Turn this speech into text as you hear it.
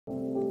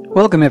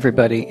Welcome,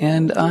 everybody,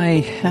 and I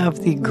have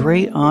the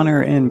great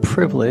honor and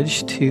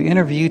privilege to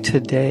interview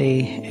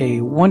today a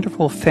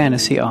wonderful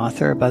fantasy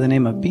author by the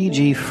name of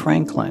B.G.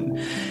 Franklin.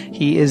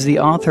 He is the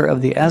author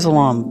of the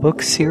Azelom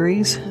book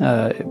series.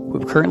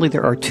 Currently,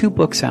 there are two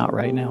books out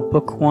right now.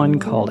 Book 1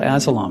 called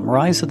Azelom,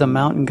 Rise of the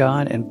Mountain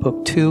God, and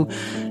Book 2,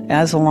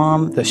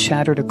 Azelom, The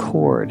Shattered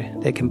Accord.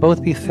 They can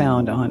both be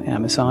found on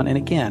Amazon. And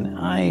again,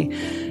 I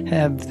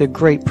have the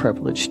great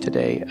privilege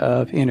today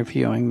of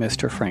interviewing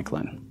Mr.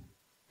 Franklin.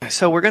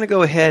 So we're going to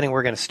go ahead and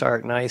we're going to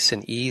start nice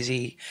and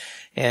easy,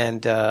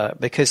 and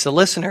because the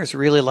listeners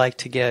really like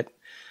to get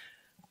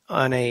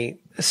on a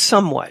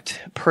somewhat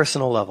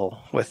personal level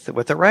with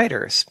the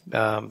writers.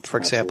 For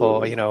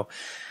example,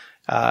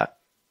 I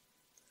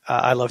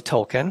love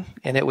Tolkien,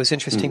 and it was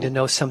interesting to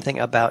know something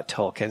about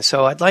Tolkien.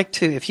 So I'd like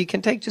to, if you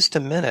can take just a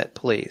minute,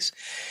 please,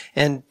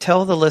 and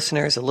tell the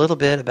listeners a little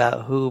bit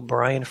about who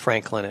Brian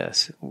Franklin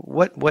is.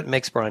 What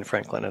makes Brian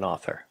Franklin an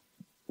author?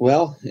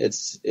 Well,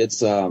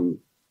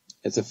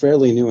 it's a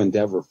fairly new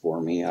endeavor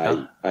for me.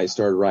 I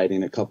started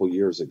writing a couple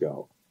years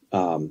ago.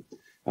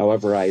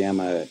 However, I'm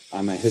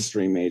a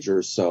history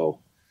major,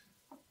 so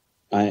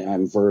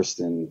I'm versed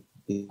in,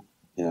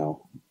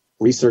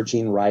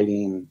 researching,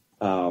 writing,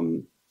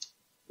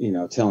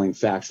 telling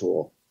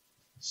factual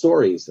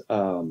stories.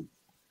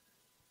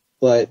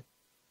 But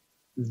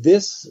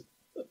this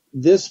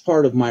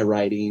part of my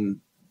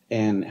writing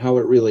and how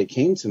it really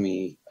came to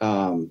me,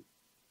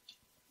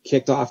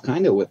 kicked off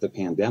kind of with the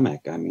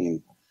pandemic. I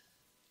mean,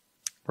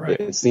 right.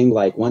 It seemed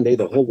like one day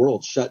the whole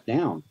world shut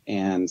down,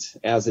 and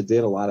as it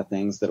did, a lot of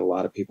things that a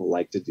lot of people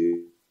like to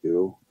do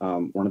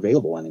weren't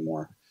available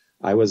anymore.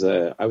 I was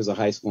a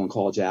high school and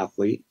college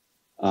athlete,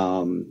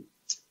 and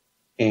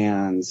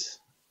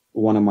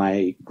one of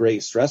my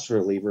great stress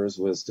relievers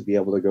was to be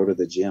able to go to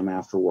the gym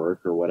after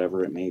work or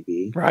whatever it may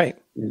be. Right.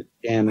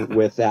 And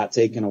with that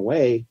taken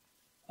away,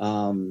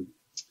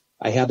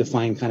 I had to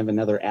find kind of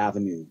another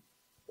avenue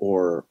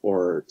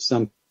or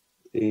something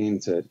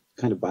to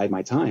kind of bide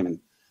my time. And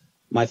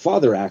my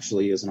father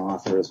actually is an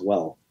author as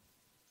well.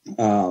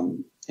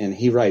 And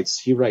he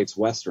writes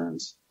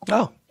Westerns.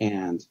 Oh.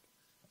 And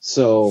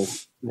so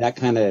that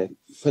kind of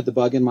put the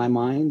bug in my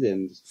mind.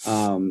 And,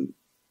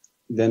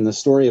 then the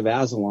story of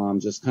Azelom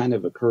just kind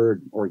of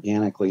occurred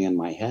organically in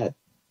my head.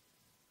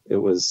 It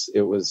was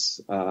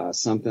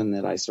something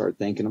that I started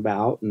thinking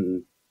about,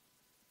 and,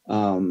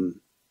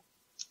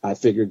 I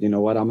figured, you know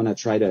what, I'm going to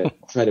try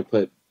to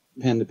put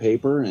pen to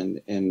paper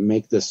and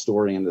make this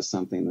story into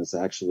something that's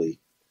actually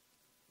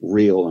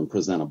real and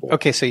presentable.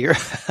 Okay, so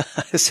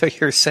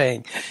you're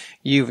saying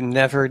you've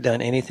never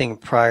done anything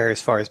prior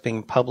as far as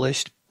being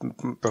published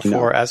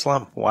before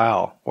Azelom?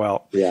 Wow.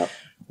 Well, yeah.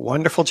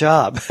 Wonderful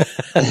job.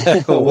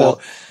 Well,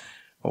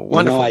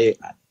 wonderful.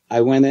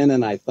 I went in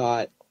and I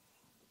thought,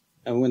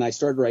 and when I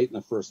started writing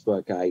the first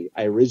book, I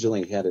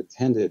originally had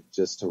intended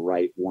just to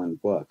write one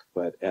book,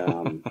 but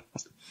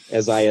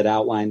as I had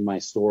outlined my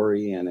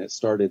story and it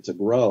started to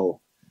grow,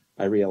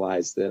 I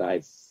realized that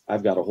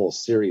I've got a whole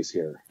series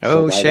here.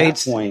 Oh, so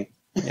shades.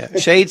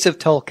 Shades of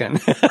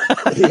Tolkien.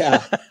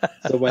 Yeah.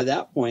 So by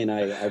that point,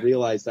 I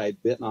realized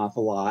I'd bitten off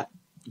a lot,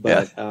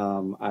 but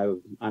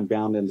I'm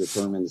bound and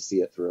determined to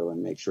see it through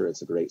and make sure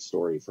it's a great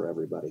story for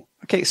everybody.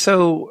 Okay,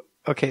 so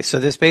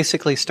this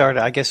basically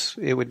started, I guess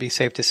it would be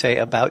safe to say,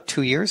 about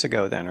 2 years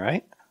ago then,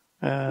 right?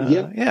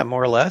 Yeah,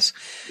 more or less.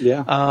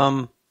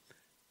 Yeah.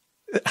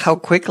 How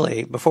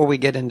quickly, before we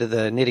get into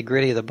the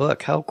nitty-gritty of the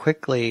book, how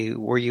quick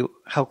were you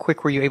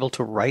able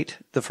to write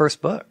the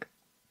first book?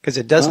 Because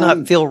it does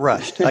not feel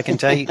rushed. I can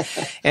tell you,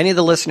 any of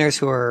the listeners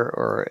who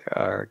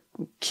are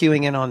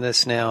queuing in on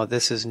this now,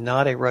 this is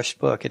not a rushed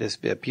book. It is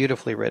a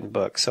beautifully written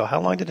book. So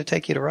how long did it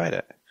take you to write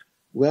it?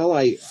 Well,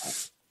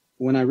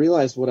 when I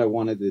realized what I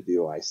wanted to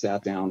do, I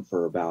sat down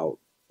for about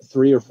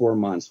 3 or 4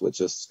 months with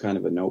just kind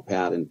of a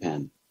notepad and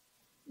pen,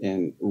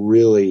 and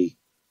really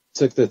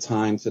took the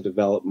time to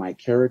develop my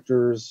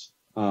characters,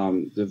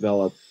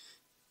 develop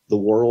the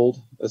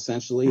world,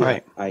 essentially.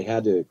 Right. I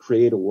had to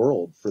create a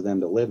world for them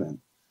to live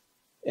in.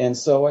 And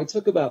so I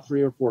took about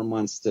 3 or 4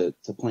 months to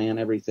plan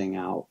everything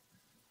out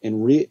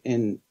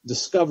and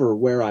discover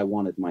where I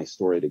wanted my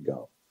story to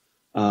go.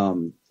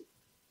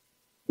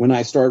 When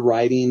I started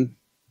writing,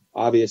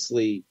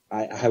 obviously,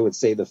 I would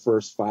say the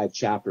first 5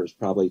 chapters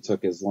probably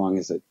took as long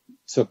as it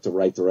took to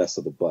write the rest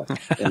of the book,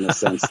 in the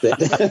sense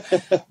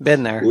that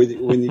been there.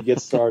 When you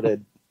get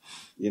started,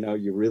 you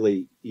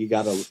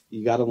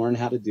gotta learn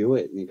how to do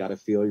it, and you gotta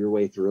feel your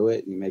way through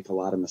it, and you make a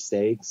lot of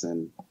mistakes.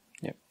 And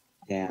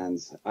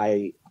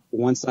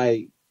once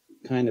I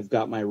kind of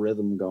got my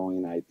rhythm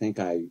going, I think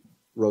I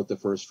wrote the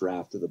first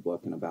draft of the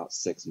book in about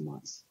 6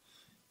 months.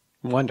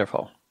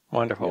 Wonderful.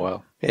 Wonderful. Yeah.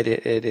 Well,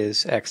 it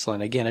is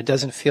excellent. Again, it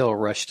doesn't feel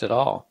rushed at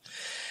all.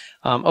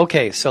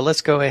 Okay, so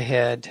let's go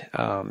ahead.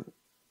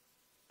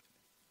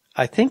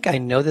 I think I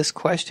know this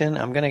question.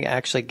 I'm going to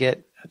actually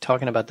get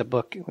talking about the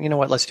book. You know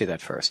what? Let's do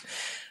that first.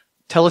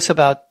 Tell us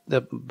about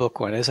the book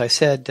one. As I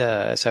said,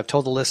 as I've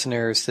told the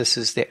listeners, this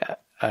is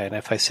and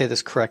if I say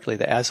this correctly,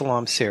 the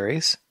Azelom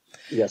series.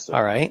 Yes, sir.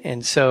 All right.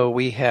 And so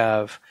we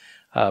have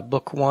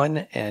book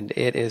 1, and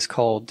it is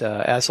called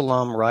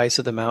Azelom, Rise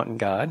of the Mountain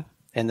God.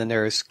 And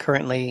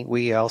then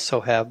we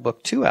also have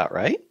book 2 out,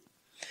 right?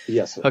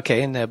 Yes, sir.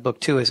 Okay, and book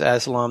 2 is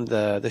Azelom,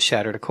 the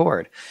Shattered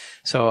Accord.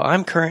 So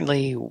I'm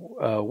currently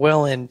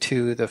well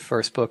into the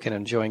first book and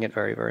enjoying it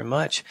very, very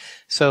much.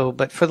 So,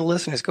 but for the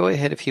listeners, go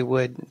ahead if you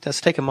would.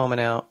 Let's take a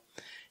moment out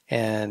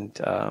and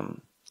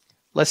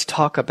let's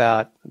talk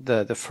about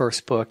the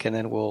first book, and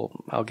then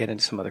I'll get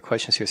into some other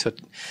questions here. So,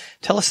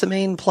 tell us the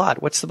main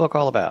plot. What's the book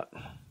all about?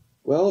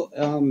 Well,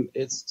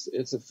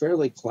 it's a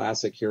fairly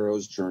classic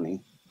hero's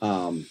journey.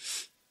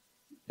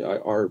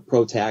 Our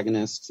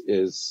protagonist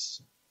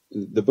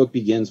the book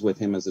begins with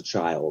him as a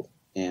child,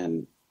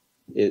 and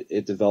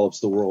it develops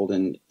the world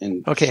and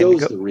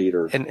shows the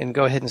reader. And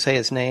go ahead and say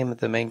his name,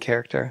 the main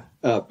character.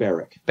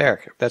 Baric.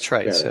 Baric, that's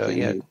right. Baric. So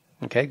yeah,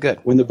 okay, good.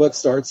 When the book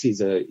starts,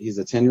 he's a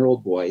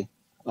 10-year-old boy,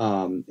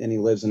 and he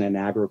lives in an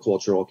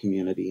agricultural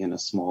community in a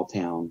small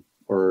town,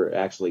 or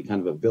actually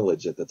kind of a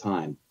village at the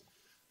time.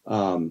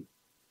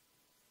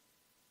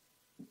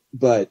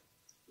 But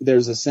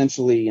there's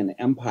essentially an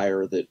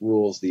empire that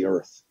rules the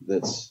earth.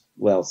 It's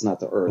not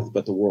the earth,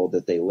 but the world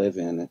that they live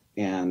in.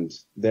 And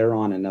they're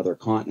on another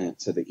continent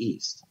to the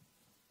east.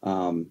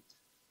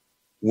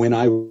 When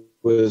I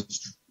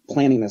was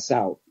planning this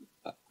out,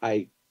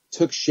 I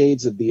took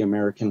shades of the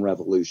American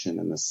Revolution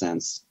in the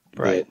sense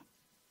that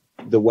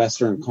the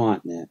Western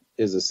continent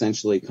is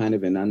essentially kind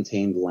of an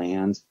untamed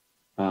land.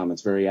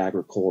 It's very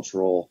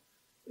agricultural.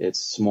 It's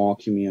small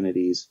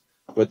communities.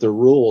 But they're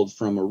ruled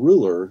from a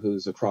ruler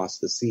who's across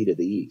the sea to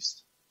the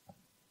east.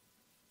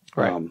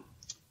 Right.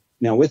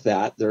 Now, with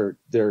that, they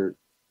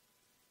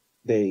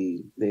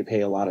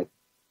pay a lot of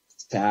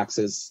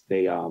taxes.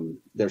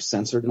 They're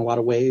censored in a lot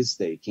of ways.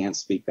 They can't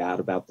speak bad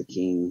about the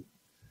king.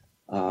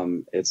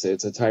 It's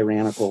a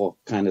tyrannical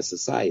kind of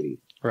society.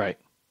 Right.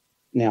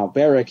 Now,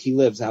 Baric, he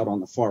lives out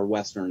on the far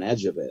western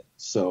edge of it,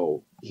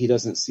 so he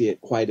doesn't see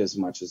it quite as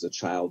much as a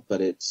child,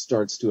 but it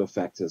starts to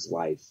affect his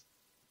life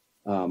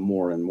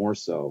more and more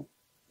so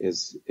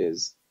as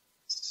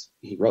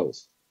he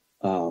grows.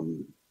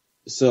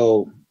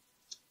 So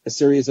a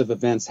series of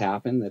events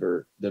happen that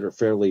are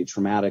fairly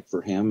traumatic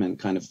for him and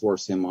kind of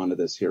force him onto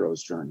this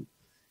hero's journey.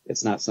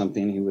 It's not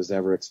something he was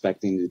ever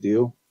expecting to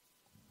do.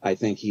 I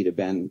think he'd have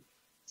been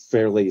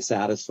fairly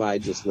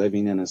satisfied just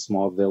living in a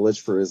small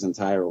village for his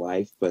entire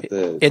life, but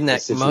the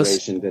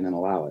situation didn't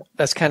allow it.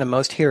 That's kind of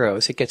most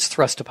heroes. It gets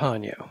thrust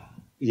upon you.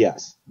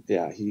 Yes.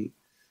 Yeah. He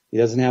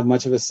doesn't have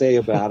much of a say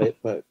about it,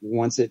 but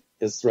once it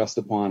is thrust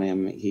upon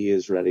him, he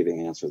is ready to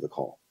answer the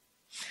call.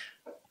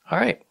 All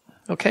right.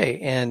 Okay.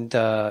 And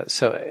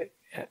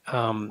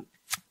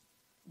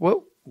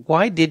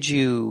why did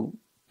you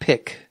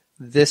pick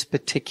this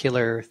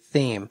particular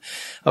theme?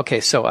 Okay,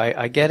 so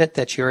I get it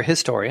that you're a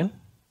historian,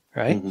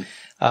 right?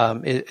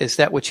 Mm-hmm. Is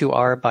that what you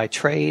are by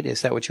trade?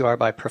 Is that what you are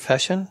by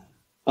profession?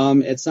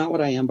 It's not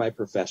what I am by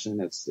profession.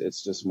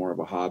 It's just more of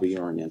a hobby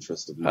or an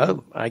interest of mine.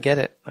 Oh, I get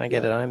it.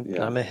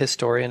 I'm a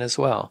historian as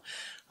well.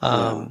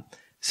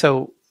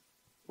 So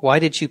why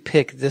did you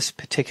pick this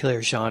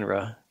particular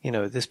genre?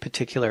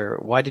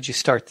 Why did you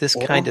start this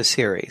kind of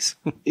series?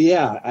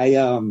 Yeah,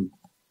 I've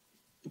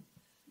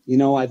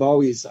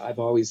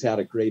always had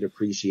a great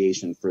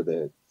appreciation for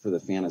the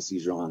fantasy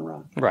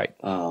genre. Right.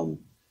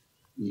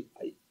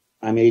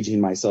 I'm aging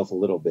myself a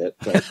little bit,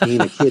 but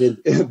being a kid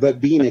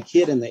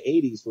in the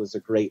 80s was a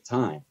great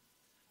time.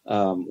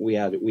 We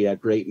had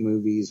great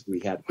movies, we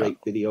had great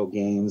video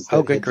games.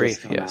 Oh, good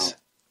grief! Yes.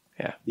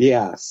 Out.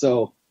 Yeah.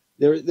 So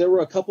there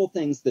were a couple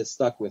things that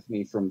stuck with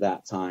me from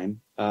that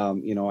time.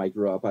 I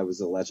grew up, I was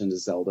a Legend of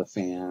Zelda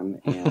fan,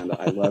 and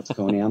I loved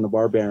Conan the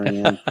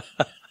Barbarian.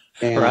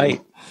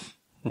 Right.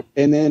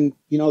 And then,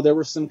 there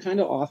were some kind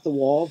of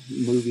off-the-wall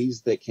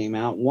movies that came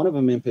out. One of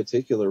them in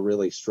particular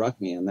really struck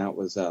me, and that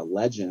was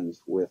Legend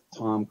with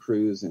Tom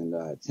Cruise and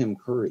Tim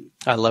Curry.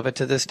 I love it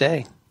to this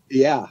day.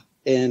 Yeah.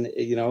 And,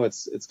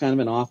 it's kind of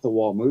an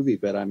off-the-wall movie,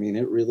 but, I mean,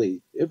 it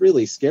really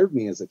scared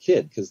me as a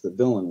kid because the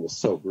villain was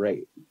so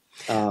great.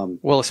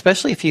 Well,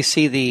 especially if you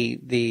see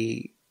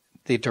the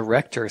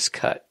director's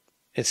cut.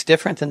 It's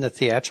different than the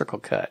theatrical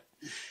cut.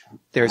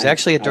 There's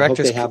actually a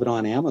director's cut. I hope they have it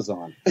on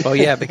Amazon. Oh,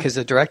 yeah, because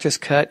the director's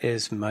cut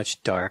is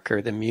much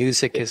darker. The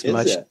music is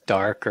much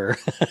darker.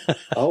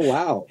 Oh,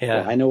 wow.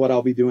 Yeah. Well, I know what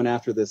I'll be doing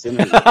after this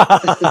interview.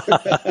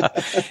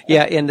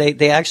 Yeah, and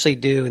they actually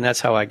do, and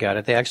that's how I got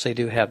it. They actually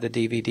do have the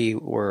DVD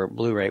or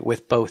Blu-ray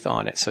with both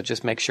on it. So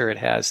just make sure it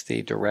has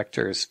the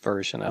director's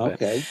version of it.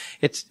 Okay.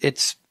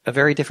 It's a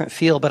very different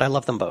feel, but I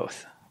love them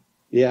both.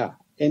 Yeah.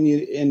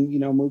 And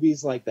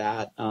movies like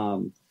that,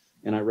 and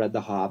I read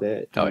The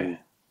Hobbit. Oh, yeah.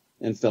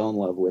 And fell in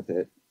love with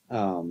it,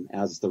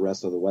 as the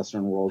rest of the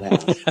Western world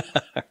has.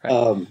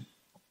 Right.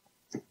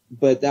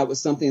 But that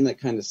was something that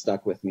kind of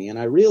stuck with me. And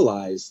I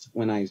realized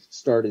when I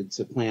started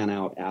to plan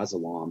out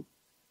Azelom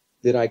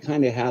that I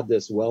kind of had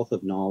this wealth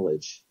of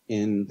knowledge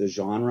in the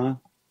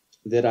genre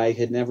that I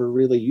had never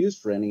really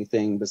used for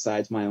anything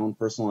besides my own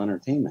personal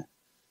entertainment.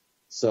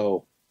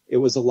 So it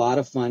was a lot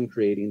of fun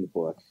creating the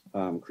book,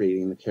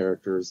 creating the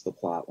characters, the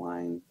plot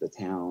line, the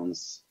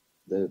towns,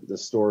 the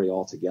story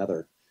all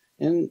together.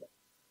 And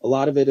a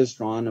lot of it is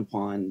drawn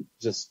upon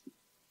just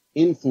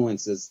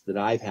influences that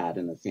I've had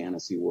in the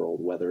fantasy world,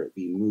 whether it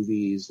be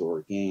movies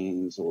or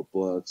games or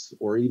books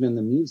or even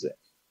the music.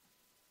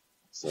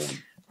 So,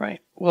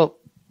 right. Well,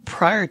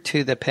 prior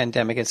to the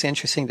pandemic, it's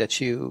interesting that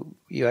you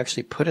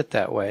actually put it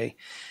that way.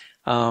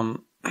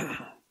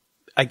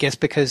 I guess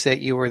because that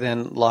you were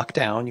then locked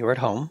down, you were at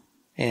home,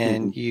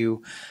 and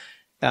you,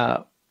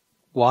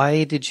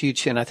 why did you,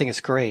 and I think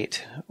it's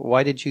great,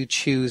 why did you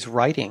choose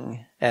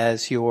writing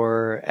as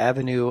your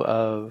avenue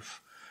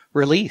of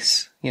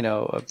release,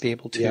 of be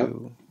able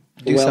to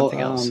do something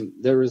else?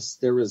 There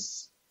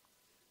was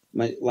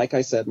like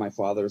I said, my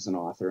father's an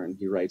author and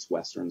he writes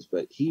Westerns,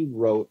 but he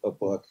wrote a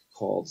book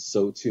called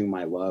So Too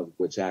My Love,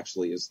 which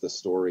actually is the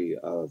story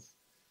of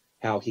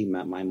how he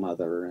met my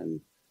mother.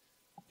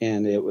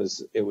 And it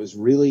was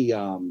really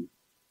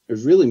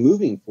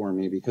moving for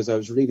me because I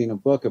was reading a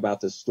book about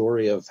the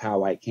story of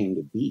how I came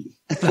to be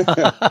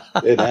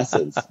in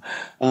essence.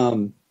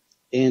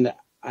 And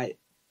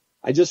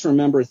I just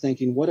remember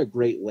thinking what a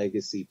great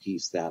legacy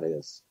piece that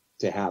is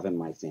to have in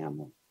my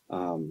family.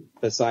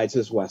 Besides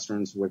his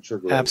Westerns, which are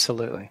great.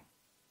 Absolutely.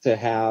 To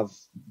have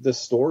the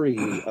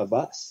story of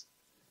us.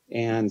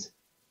 And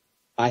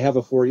I have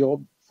a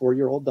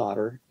 4-year-old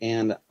daughter,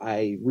 and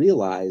I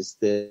realized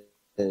that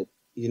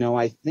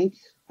I think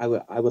I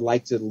would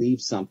like to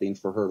leave something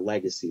for her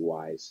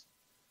legacy-wise.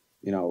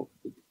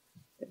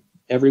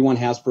 Everyone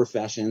has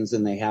professions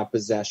and they have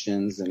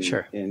possessions, and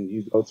sure. And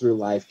you go through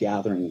life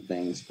gathering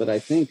things. But I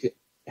think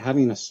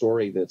having a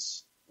story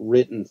that's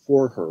written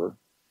for her,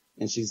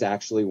 and she's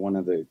actually one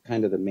of the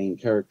kind of the main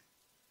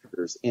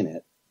characters in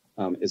it,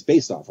 is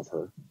based off of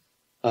her.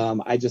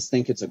 I just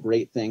think it's a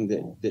great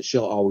thing that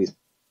she'll always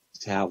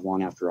have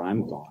long after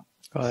I'm gone.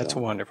 Oh, that's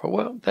wonderful.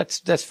 Well,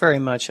 that's very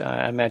much,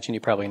 I imagine you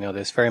probably know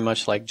this, very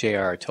much like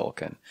J.R.R.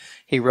 Tolkien.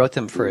 He wrote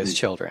them for his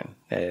children.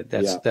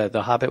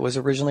 The Hobbit was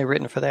originally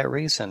written for that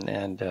reason.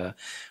 And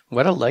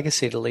what a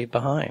legacy to leave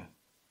behind.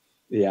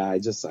 Yeah, I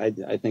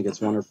think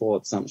it's wonderful.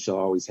 It's something she'll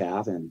always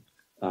have. And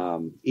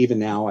even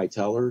now I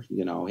tell her,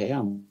 hey,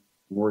 I'm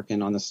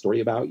working on the story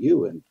about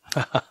you. And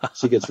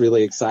she gets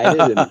really excited.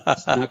 And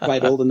she's not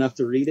quite old enough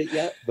to read it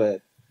yet,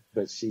 but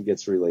she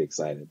gets really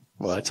excited.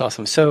 Well, that's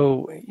awesome.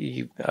 So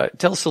you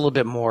tell us a little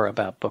bit more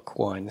about book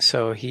one.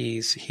 So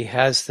he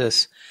has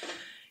this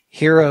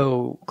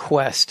hero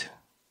quest,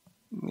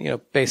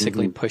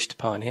 basically pushed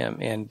upon him.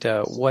 And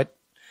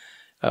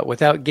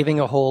without giving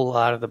a whole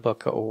lot of the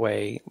book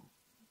away,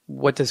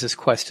 what does this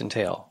quest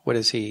entail? What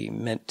is he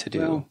meant to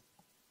do?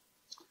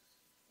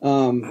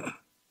 Well,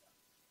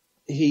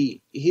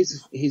 he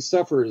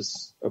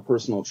suffers a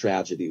personal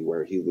tragedy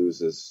where he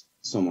loses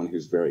someone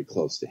who's very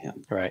close to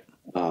him. Right.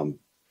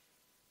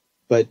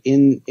 But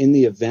in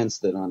the events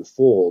that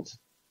unfold,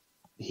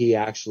 he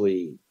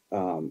actually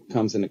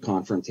comes into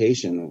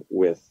confrontation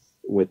with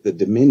the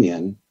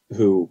Dominion,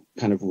 who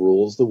kind of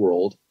rules the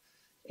world,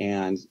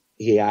 and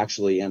he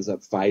actually ends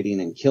up fighting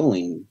and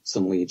killing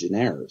some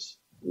legionnaires,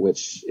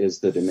 which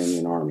is the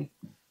Dominion army.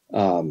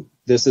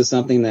 This is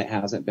something that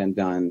hasn't been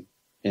done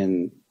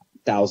in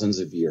thousands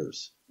of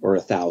years, or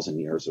 1,000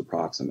 years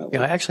approximately.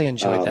 Yeah, I actually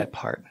enjoyed that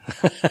part.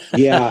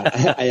 Yeah,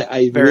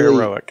 I very really,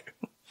 heroic.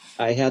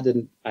 I had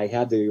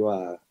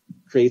to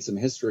create some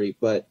history,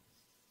 but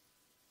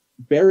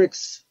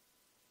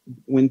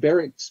when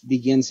Baric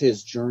begins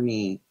his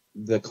journey,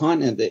 the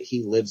continent that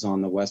he lives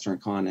on, the Western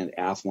continent,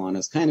 Afall,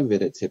 is kind of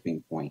at a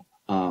tipping point.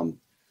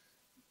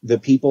 The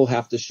people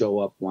have to show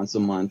up once a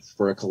month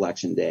for a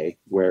collection day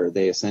where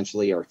they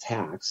essentially are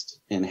taxed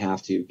and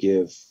have to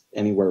give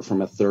anywhere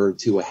from a third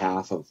to a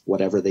half of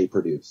whatever they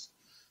produce.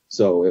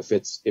 So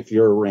if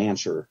you're a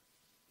rancher,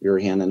 you're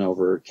handing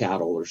over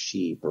cattle or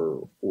sheep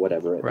or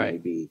whatever it may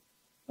be.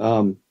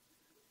 And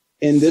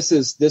this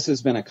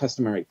has been a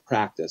customary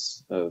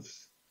practice of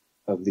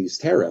these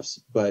tariffs,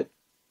 but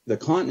the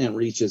continent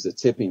reaches a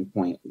tipping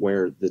point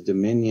where the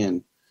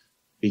Dominion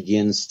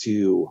begins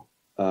to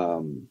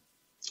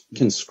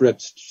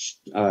conscript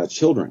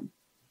children,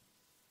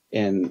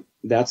 and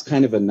that's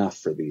kind of enough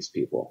for these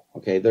people.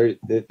 Okay,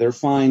 they're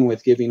fine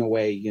with giving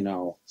away,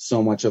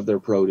 so much of their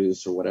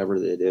produce or whatever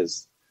it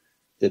is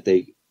that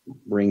they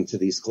bring to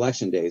these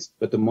collection days.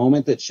 But the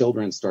moment that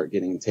children start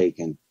getting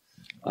taken,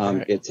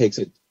 it takes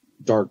a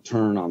dark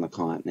turn on the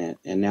continent,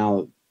 and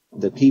now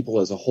the people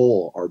as a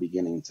whole are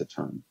beginning to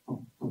turn.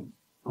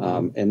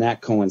 And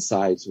that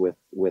coincides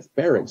with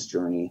Baric's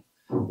journey,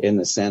 in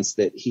the sense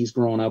that he's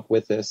grown up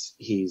with this.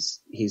 He's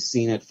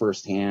seen it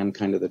firsthand,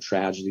 kind of the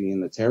tragedy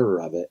and the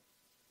terror of it.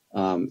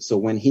 So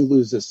when he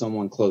loses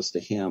someone close to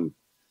him,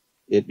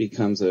 it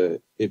becomes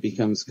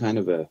kind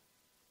of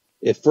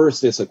at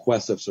first it's a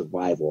quest of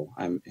survival.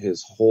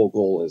 His whole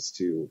goal is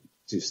to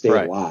stay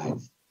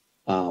alive.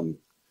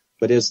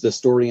 But as the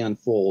story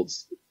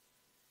unfolds,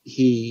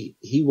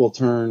 he will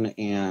turn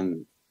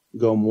and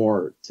go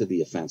more to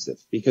the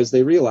offensive, because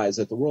they realize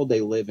that the world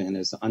they live in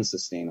is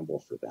unsustainable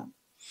for them.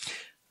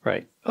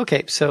 Right.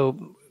 Okay.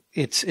 So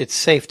it's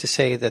safe to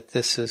say that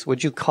this is,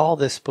 would you call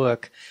this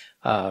book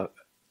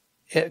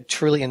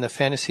truly in the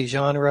fantasy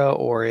genre,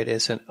 or it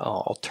is an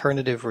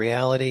alternative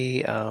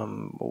reality?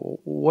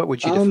 What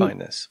would you define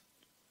this?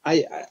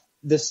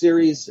 The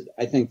series,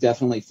 I think,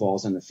 definitely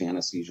falls in the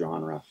fantasy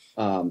genre.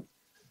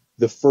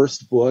 The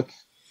first book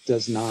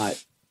does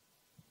not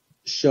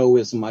show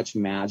as much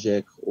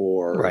magic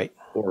or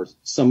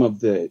some of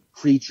the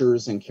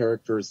creatures and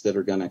characters that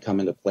are going to come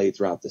into play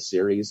throughout the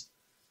series,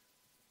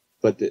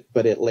 but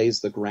it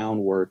lays the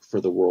groundwork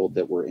for the world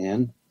that we're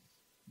in.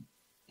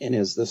 And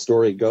as the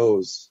story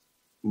goes,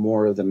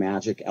 more of the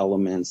magic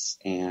elements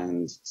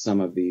and some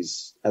of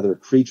these other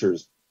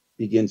creatures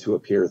begin to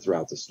appear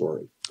throughout the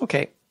story.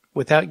 Okay.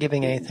 Without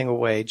giving anything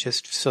away,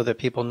 just so that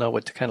people know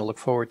what to kind of look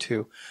forward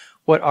to,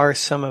 what are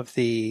some of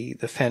the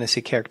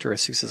fantasy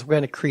characteristics? What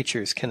kind of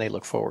creatures can they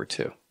look forward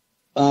to?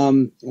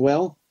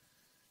 Well,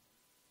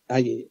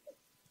 writing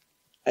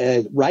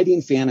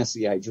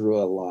fantasy, I drew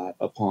a lot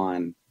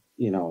upon,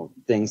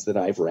 things that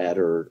I've read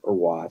or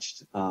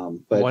watched.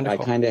 But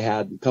Wonderful. I kind of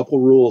had a couple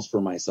rules for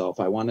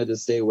myself. I wanted to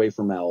stay away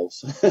from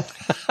elves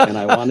and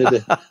I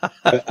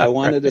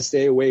wanted to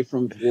stay away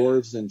from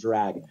dwarves and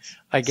dragons.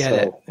 I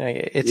get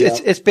it.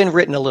 It's been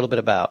written a little bit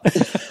about.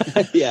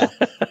 Yeah.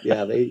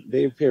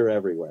 They appear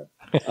everywhere.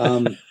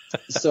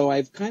 So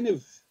I've kind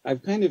of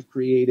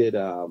created,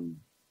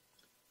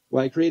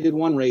 I created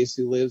one race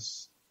who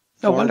lives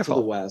far to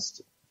the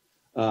west.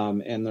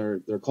 And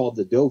they're called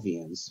the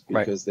Dovians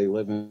because they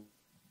live in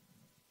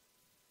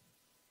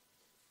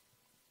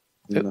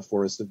the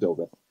forest of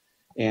Dova.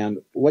 And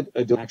what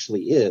a Dovian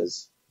actually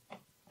is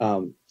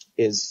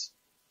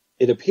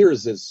it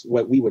appears as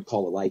what we would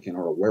call a lycan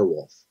or a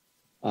werewolf.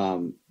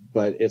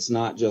 But it's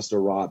not just a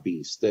raw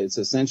beast. It's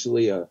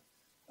essentially a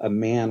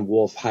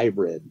man-wolf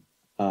hybrid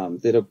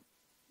that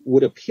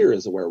would appear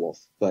as a werewolf,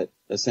 but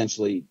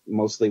essentially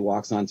mostly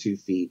walks on 2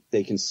 feet.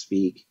 They can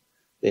speak.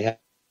 They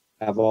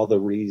have all the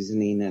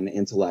reasoning and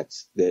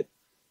intellect that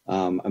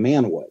a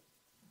man would.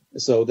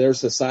 So their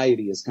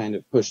society is kind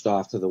of pushed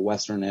off to the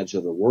western edge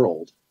of the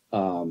world,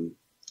 and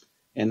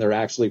they're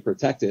actually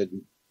protected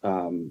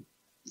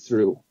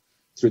through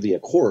the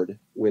Accord,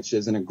 which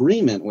is an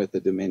agreement with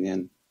the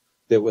Dominion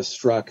that was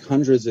struck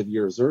hundreds of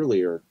years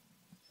earlier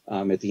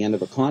at the end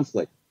of a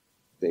conflict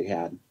they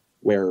had,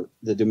 where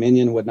the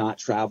Dominion would not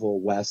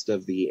travel west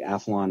of the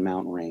Afall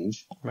Mountain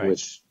range,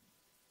 which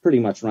pretty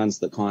much runs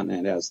the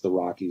continent as the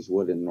Rockies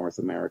would in North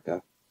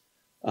America.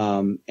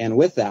 And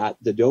with that,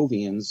 the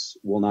Dovians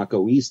will not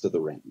go east of the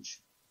range.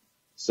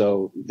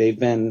 So they've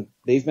been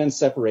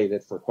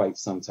separated for quite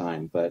some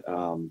time, but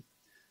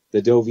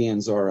the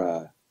Dovians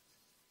are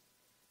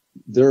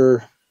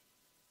they're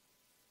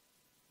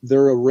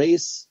a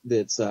race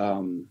that's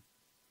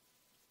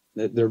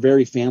they're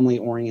very family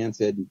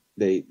oriented.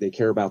 They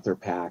care about their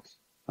pack.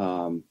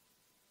 And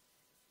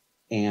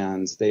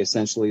they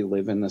essentially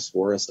live in this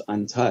forest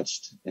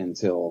untouched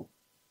until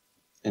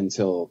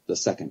the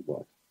second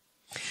book.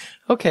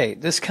 Okay,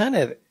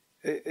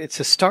 it's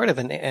a start of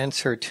an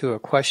answer to a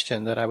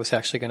question that I was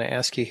actually going to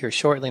ask you here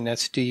shortly, and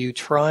that's, do you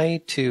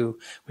try to,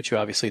 which you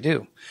obviously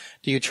do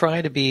you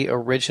try to be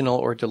original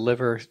or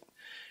deliver?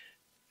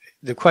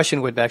 The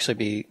question would actually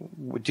be,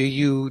 do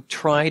you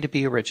try to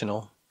be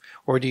original,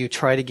 or do you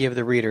try to give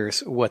the readers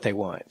what they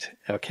want?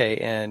 Okay,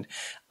 and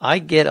I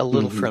get a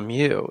little from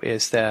you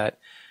is that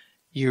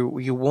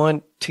you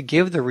want to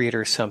give the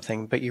reader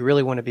something, but you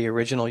really want to be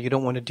original. You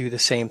don't want to do the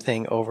same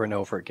thing over and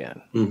over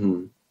again.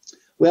 Mm-hmm.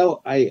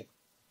 Well,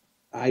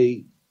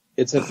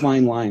 it's a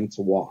fine line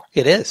to walk.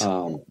 It is.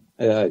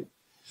 I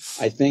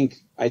think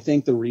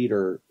the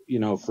reader,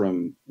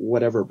 from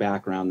whatever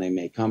background they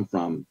may come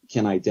from,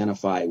 can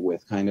identify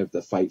with kind of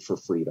the fight for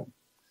freedom.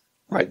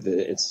 Right.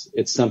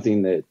 It's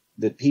something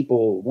that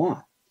people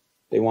want.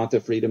 They want the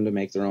freedom to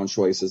make their own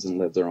choices and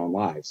live their own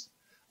lives.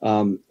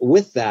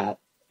 With that,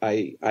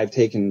 I've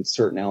taken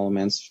certain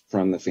elements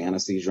from the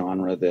fantasy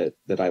genre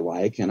that I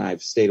like, and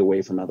I've stayed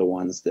away from other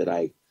ones that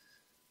I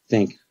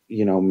think,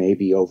 may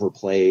be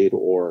overplayed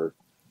or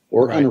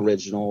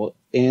unoriginal.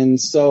 And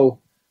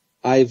so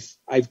I've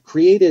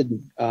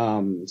created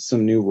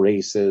some new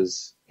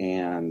races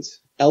and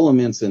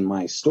elements in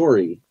my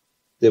story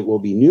that will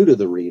be new to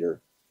the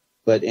reader,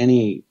 but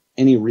any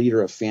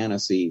reader of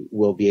fantasy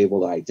will be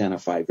able to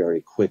identify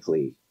very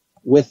quickly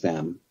with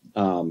them.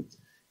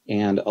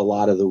 And a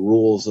lot of the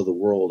rules of the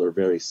world are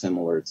very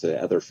similar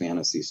to other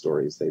fantasy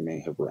stories they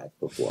may have read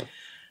before.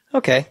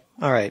 Okay.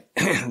 All right.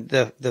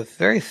 The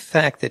very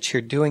fact that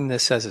you're doing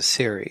this as a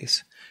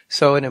series.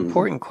 So an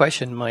important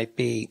question might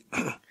be,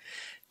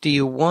 do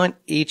you want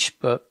each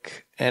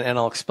book, and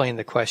I'll explain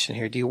the question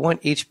here, do you want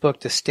each book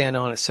to stand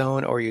on its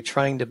own, or are you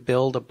trying to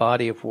build a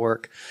body of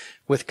work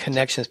with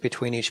connections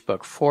between each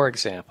book? For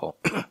example,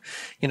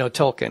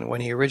 Tolkien,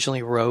 when he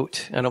originally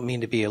wrote, I don't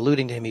mean to be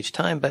alluding to him each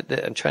time, but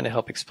I'm trying to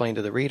help explain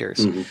to the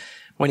readers. Mm-hmm.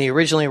 When he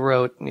originally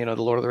wrote, The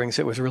Lord of the Rings,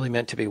 it was really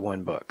meant to be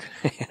one book.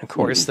 And of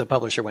course, the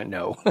publisher went,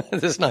 no,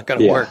 this is not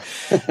going to work.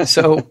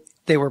 So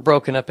they were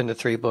broken up into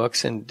 3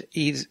 books, and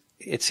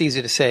it's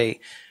easy to say,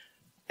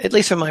 at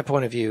least from my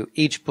point of view,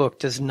 each book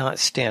does not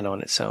stand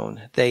on its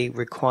own. They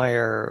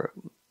require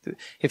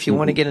if you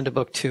want to get into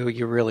book 2,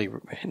 you really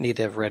need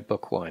to have read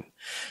book 1.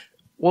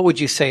 What would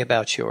you say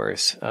about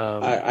yours?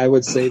 I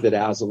would say that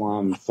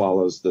Azelom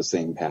follows the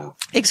same path.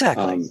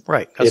 Exactly.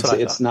 Right. That's what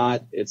I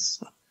thought.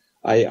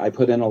 I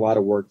put in a lot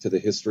of work to the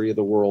history of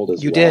the world as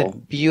well. You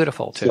did.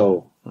 Beautiful,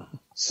 too.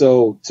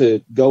 So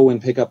to go and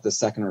pick up the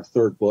second or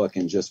third book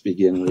and just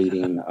begin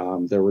reading,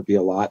 there would be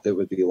a lot that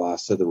would be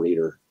lost to the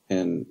reader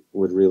and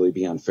would really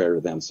be unfair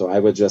to them. So I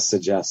would just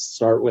suggest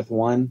start with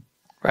 1.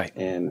 Right.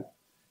 And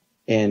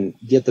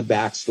get the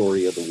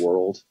backstory of the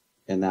world.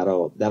 And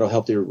that'll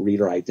help the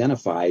reader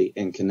identify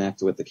and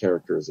connect with the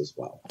characters as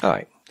well. All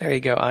right. There you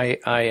go. I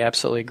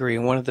absolutely agree.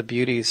 And one of the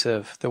beauties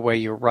of the way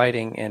you're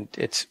writing, and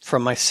it's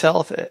from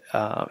myself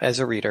as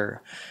a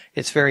reader,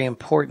 it's very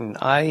important.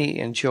 I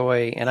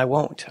enjoy, and I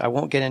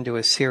won't get into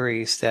a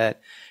series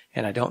that,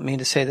 and I don't mean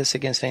to say this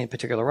against any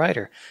particular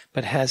writer,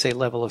 but has a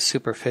level of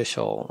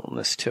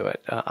superficialness to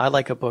it. I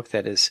like a book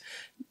that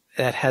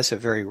has a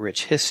very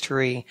rich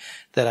history,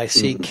 that I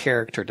see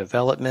character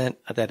development,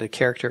 that a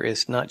character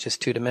is not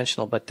just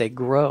two-dimensional, but they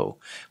grow,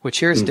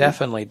 which yours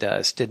definitely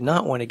does. Did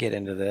not want to get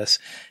into this,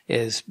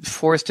 is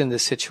forced in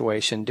this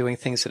situation, doing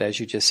things that,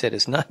 as you just said,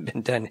 has not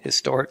been done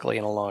historically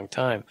in a long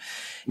time.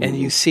 And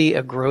you see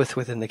a growth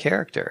within the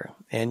character,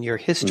 and your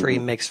history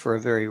makes for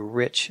a very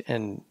rich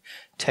and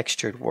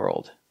textured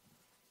world.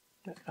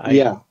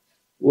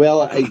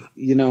 Well,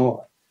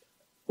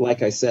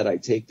 like I said, I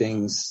take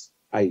things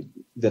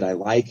that I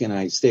like, and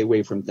I stay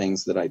away from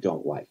things that I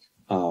don't like.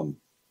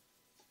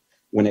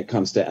 When it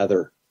comes to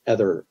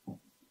other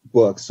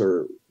books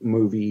or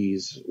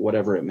movies,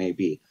 whatever it may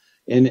be.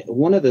 And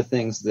one of the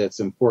things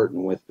that's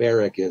important with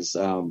Baric is,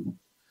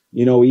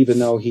 even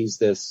though he's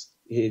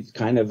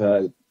kind of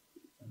a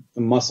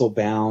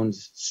muscle-bound,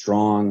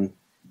 strong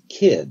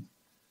kid,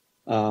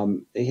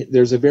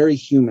 there's a very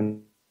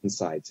human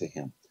side to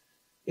him.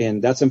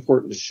 And that's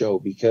important to show,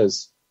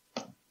 because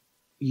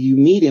you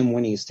meet him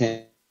when he's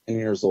 10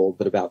 years old,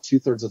 but about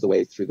 2/3 of the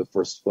way through the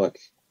first book,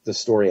 the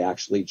story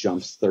actually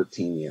jumps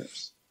 13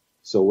 years.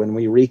 So when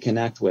we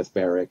reconnect with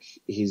Baric,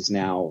 he's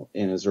now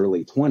in his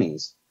early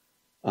 20s.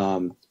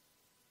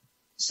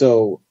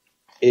 So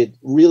it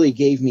really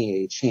gave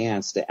me a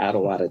chance to add a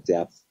lot of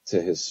depth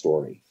to his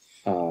story.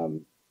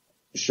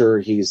 Sure,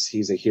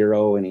 he's a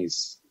hero, and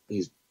he's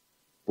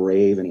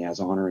brave, and he has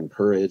honor and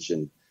courage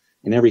and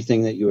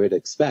everything that you would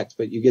expect,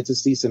 but you get to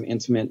see some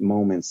intimate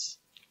moments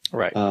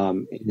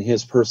in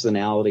his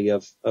personality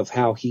of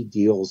how he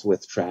deals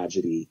with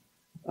tragedy,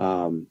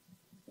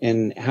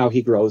 and how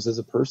he grows as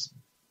a person.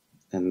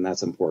 And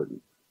that's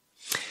important.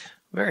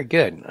 Very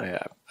good.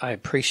 I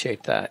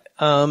appreciate that.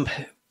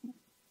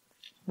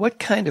 What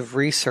kind of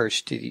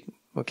research did you,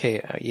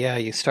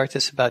 you start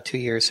this about 2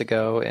 years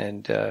ago,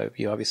 and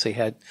you obviously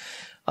had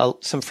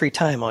some free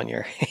time on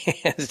your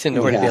hands in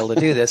order to be able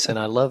to do this. And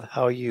I love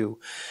how you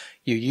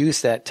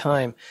use that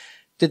time.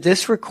 Did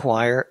this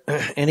require,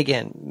 and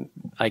again,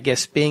 I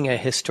guess being a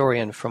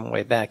historian from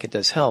way back, it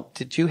does help.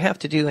 Did you have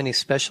to do any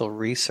special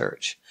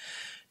research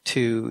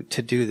to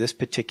do this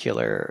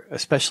particular,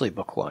 especially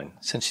book 1,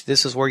 since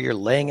this is where you're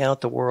laying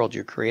out the world,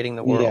 you're creating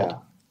the world? Yeah.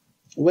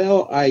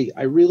 Well,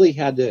 I really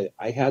had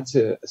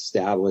to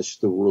establish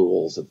the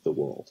rules of the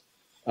world.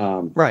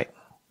 Right.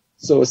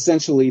 So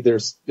essentially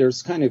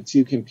there's kind of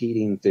two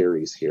competing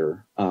theories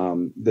here.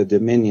 The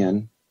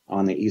Dominion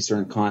on the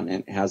eastern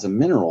continent has a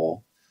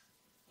mineral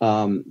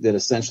that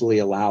essentially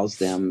allows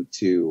them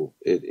to,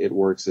 it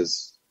works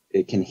as,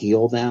 it can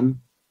heal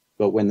them,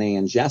 but when they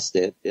ingest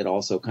it, it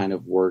also kind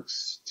of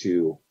works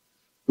to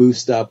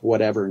boost up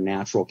whatever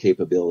natural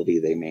capability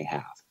they may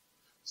have.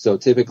 So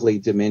typically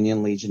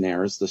Dominion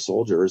legionnaires, the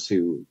soldiers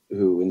who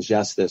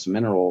ingest this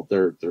mineral,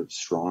 they're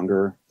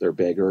stronger, they're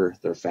bigger,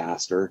 they're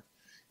faster,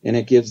 and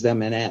it gives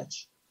them an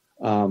edge.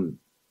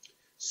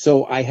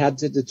 So I had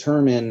to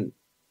determine,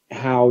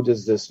 how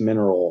does this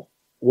mineral,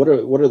 what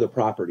are the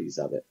properties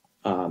of it?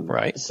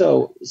 Right.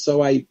 So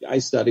I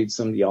studied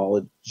some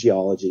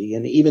geology,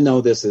 and even though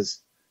this is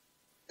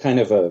kind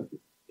of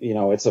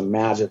it's a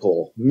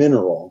magical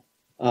mineral,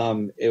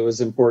 it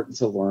was important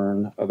to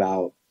learn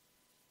about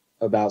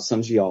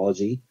some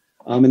geology.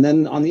 And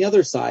then on the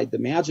other side, the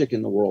magic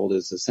in the world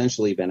has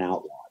essentially been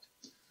outlawed.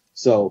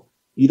 So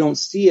you don't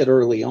see it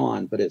early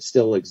on, but it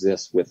still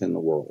exists within the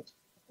world.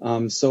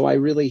 So I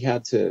really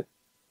had to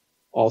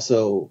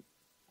also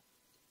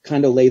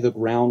kind of lay the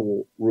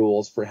ground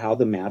rules for how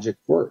the magic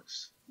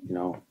works.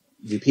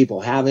 Do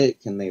people have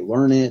it? Can they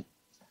learn it?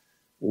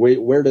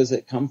 Where does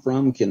it come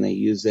from? Can they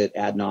use it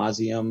ad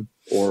nauseum,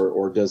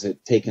 or does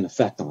it take an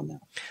effect on them?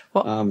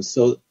 Well,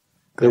 so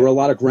there were a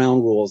lot of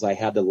ground rules I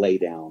had to lay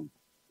down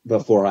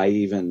before I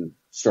even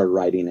started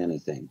writing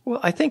anything. Well,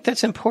 I think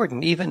that's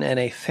important, even in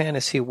a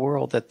fantasy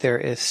world, that there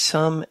is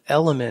some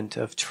element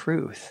of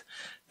truth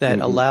that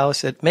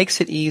it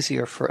makes it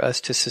easier for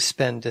us to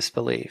suspend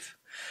disbelief.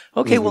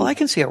 Okay, well, I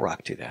can see a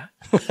rock do that.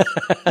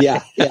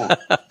 Yeah.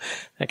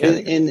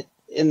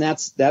 And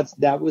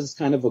that was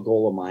kind of a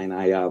goal of mine.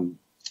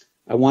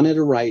 I wanted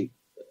to write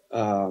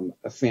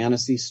a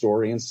fantasy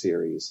story and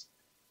series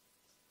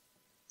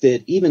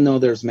that even though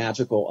there's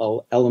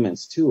magical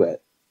elements to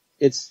it,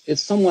 it's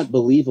somewhat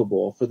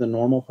believable for the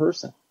normal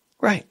person.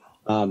 Right.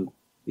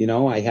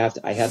 I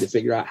had to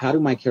figure out, how do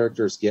my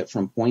characters get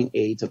from point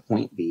A to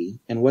point B,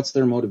 and what's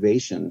their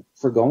motivation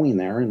for going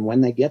there and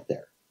when they get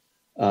there.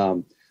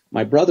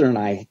 My brother and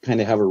I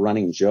kind of have a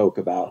running joke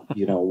about,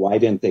 why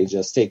didn't they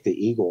just take the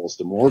Eagles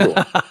to Mordor?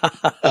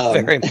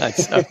 Very much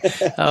so.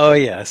 Oh,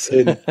 yes.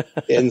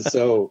 and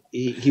so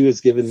he was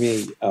giving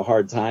me a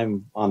hard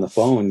time on the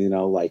phone,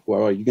 like,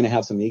 well, are you going to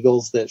have some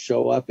Eagles that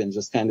show up and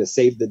just kind of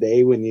save the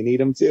day when you need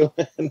them to?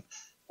 And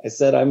I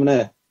said, I'm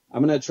going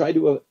to try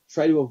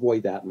to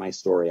avoid that in my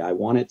story. I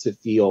want it to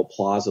feel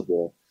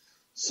plausible.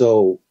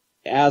 So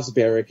as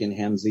Baric and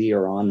Hemsey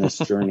are on this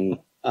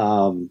journey,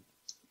 the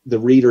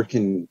reader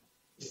can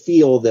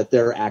feel that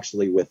they're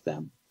actually with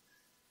them,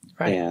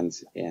 right,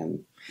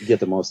 and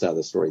get the most out of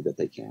the story that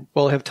they can.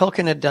 Well, if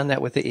Tolkien had done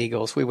that with the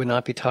Eagles, we would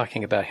not be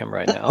talking about him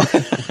right now.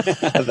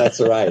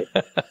 That's right.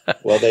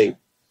 Well,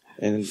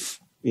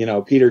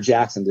 Peter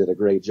Jackson did a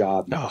great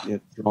job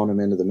throwing him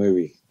into the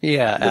movie.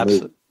 Yeah,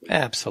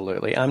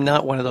 absolutely. I'm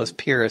not one of those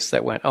purists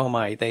that went, oh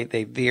my,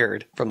 they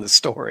veered from the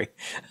story.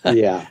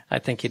 Yeah. I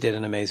think he did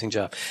an amazing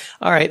job.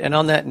 All right. And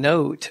on that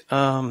note,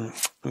 let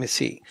me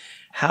see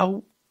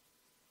how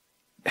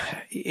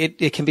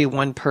it can be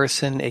one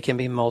person. It can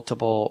be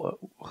multiple.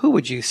 Who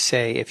would you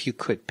say, if you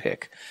could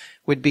pick,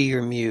 would be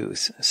your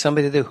muse?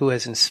 Somebody who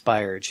has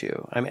inspired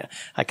you. I mean,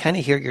 I kind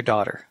of hear your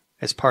daughter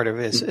as part of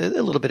it,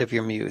 a little bit of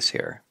your muse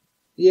here.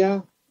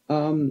 Yeah.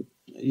 The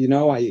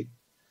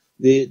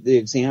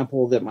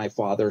example that my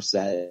father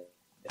set.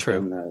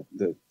 True.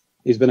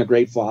 He's been a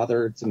great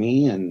father to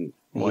me, and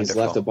Wonderful. He's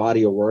left a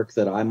body of work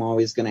that I'm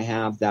always going to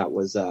have. That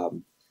was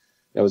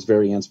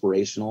very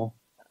inspirational.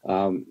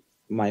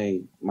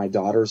 My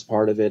daughter's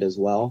part of it as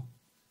well.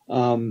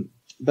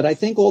 But I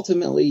think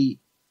ultimately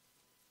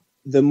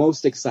the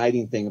most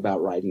exciting thing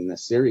about writing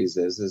this series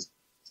is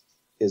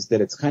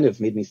that it's kind of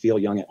made me feel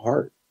young at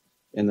heart,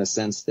 in the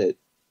sense that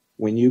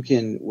when you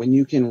can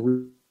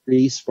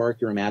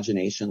re-spark your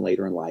imagination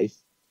later in life,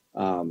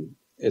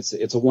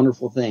 it's a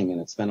wonderful thing,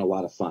 and it's been a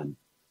lot of fun.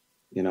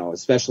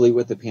 Especially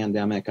with the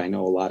pandemic, I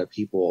know a lot of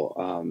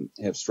people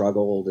have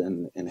struggled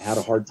and had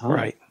a hard time.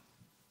 Right.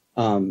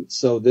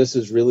 So this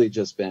has really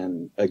just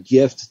been a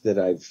gift that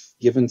I've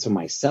given to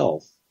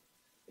myself,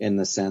 in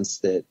the sense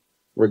that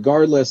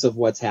regardless of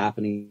what's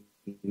happening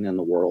in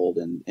the world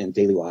and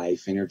daily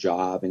life and your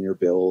job and your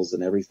bills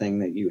and everything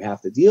that you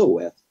have to deal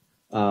with,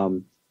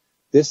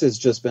 this has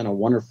just been a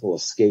wonderful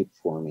escape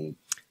for me.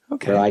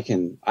 Okay. Where I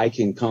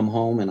can come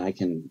home and I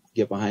can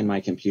get behind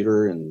my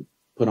computer and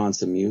put on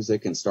some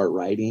music and start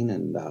writing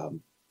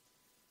and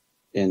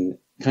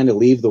kind of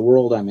leave the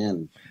world I'm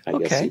in, I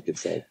guess you could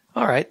say.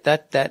 All right.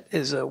 That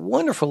is a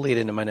wonderful lead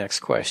into my next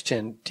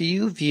question. Do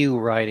you view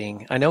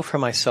writing, I know for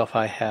myself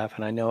I have,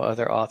 and I know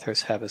other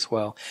authors have as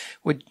well,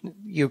 would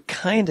you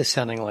kind of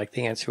sounding like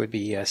the answer would be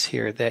yes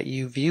here, that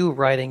you view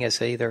writing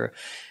as either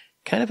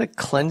kind of a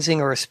cleansing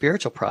or a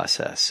spiritual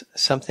process,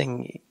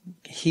 something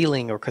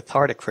healing or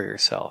cathartic for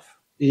yourself?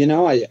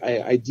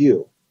 I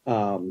do.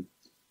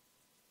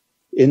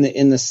 In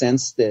the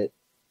sense that,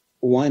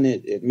 one,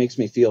 it makes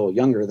me feel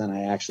younger than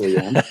I actually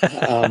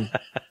am.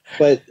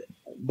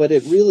 But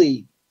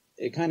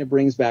it kind of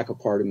brings back a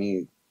part of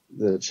me,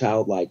 the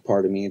childlike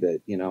part of me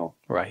that,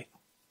 right,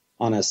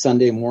 on a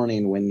Sunday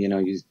morning when,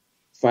 you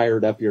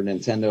fired up your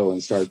Nintendo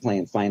and started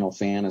playing Final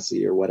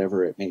Fantasy or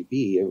whatever it may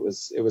be, it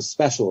was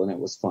special and it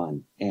was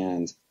fun.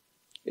 And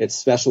it's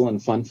special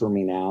and fun for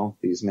me now,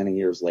 these many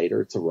years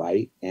later, to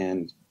write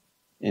and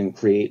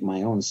create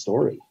my own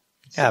story.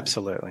 So.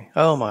 Absolutely.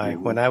 Oh my,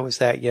 when I was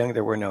that young,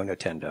 there were no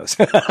Nintendos.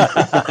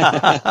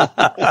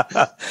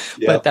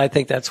 But I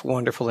think that's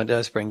wonderful and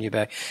does bring you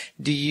back.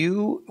 Do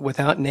you,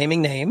 without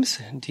naming names,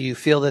 do you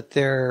feel that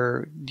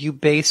do you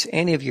base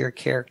any of your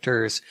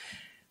characters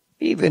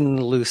even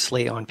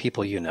loosely on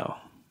people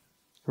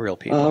real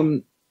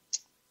people?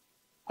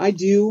 I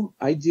do.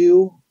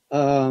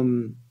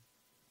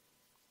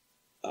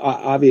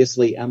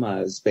 Obviously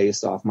Emma is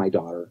based off my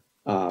daughter.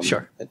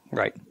 Sure.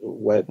 Right.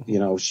 What,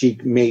 she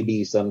may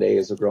be someday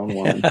as a grown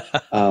woman.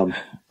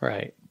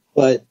 Right.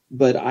 But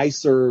I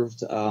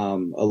served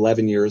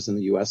 11 years in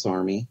the U.S.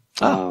 Army.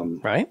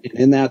 Right.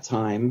 In that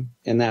time,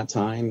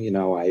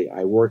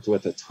 I worked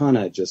with a ton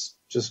of just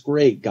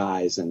great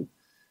guys and,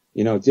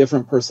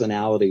 different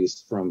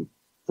personalities from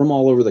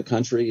all over the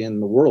country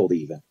and the world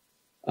even.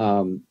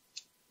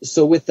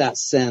 So with that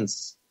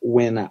sense,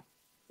 when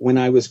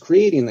I was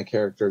creating the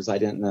characters, I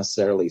didn't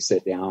necessarily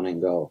sit down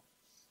and go,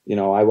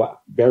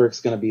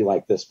 Baric's going to be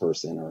like this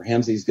person, or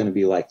Hemsey's going to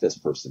be like this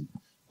person.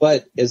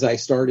 But as I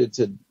started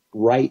to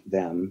write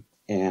them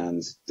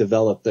and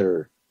develop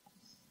their,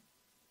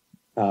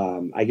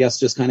 I guess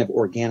just kind of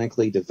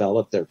organically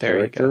develop their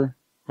character.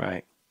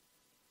 Right.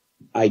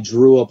 I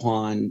drew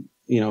upon,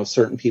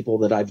 certain people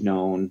that I've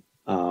known.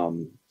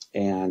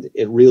 And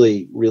it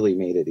really, really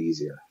made it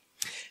easier.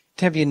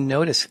 Have you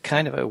noticed,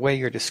 kind of a way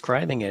you're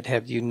describing it,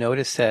 have you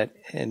noticed that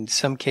in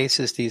some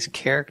cases these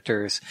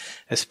characters,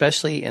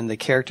 especially in the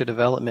character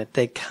development,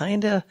 they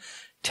kind of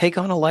take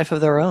on a life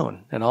of their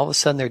own. And all of a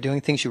sudden they're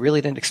doing things you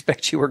really didn't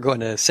expect you were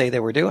going to say they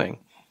were doing.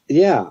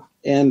 Yeah.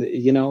 And,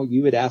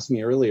 you had asked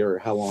me earlier,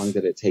 how long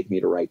did it take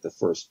me to write the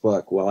first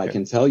book? Well, I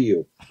can tell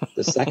you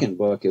the second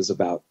book is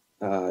about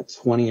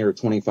 20 or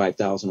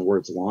 25,000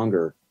 words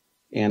longer.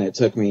 And it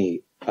took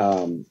me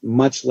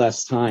much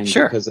less time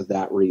because of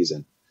that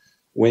reason.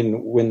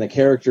 When the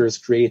characters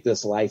create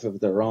this life of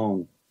their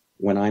own,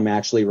 when I'm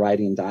actually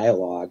writing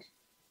dialogue,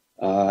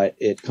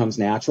 it comes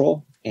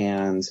natural,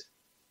 and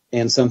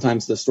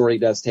sometimes the story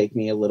does take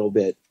me a little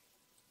bit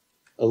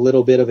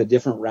of a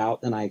different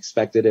route than I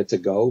expected it to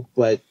go,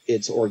 but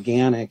it's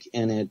organic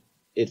and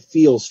it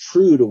feels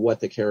true to what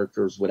the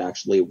characters would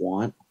actually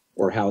want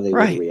or how they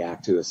would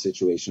react to a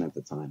situation at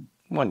the time.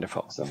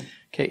 Wonderful. So,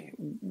 okay,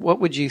 what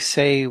would you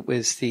say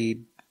was the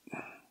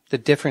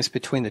difference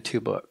between the two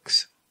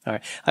books? All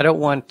right, I don't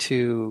want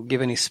to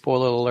give any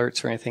spoiler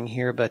alerts or anything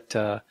here, but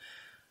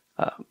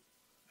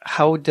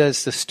how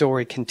does the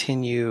story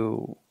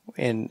continue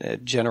in a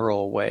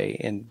general way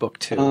in book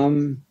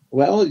two?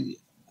 Well,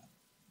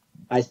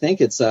 I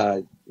think it's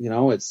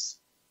it's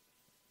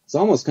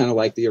almost kind of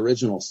like the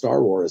original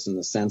Star Wars in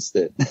the sense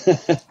that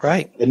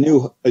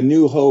a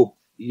new hope.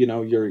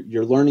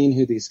 You're learning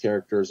who these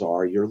characters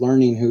are. You're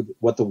learning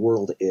what the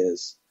world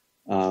is.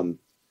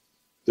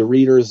 The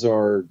readers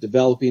are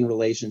developing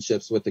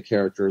relationships with the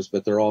characters,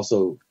 but they're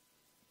also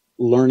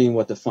learning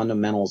what the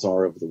fundamentals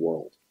are of the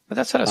world. But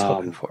that's what I was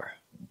hoping for.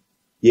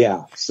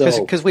 Yeah. So,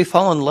 because we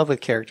fall in love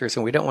with characters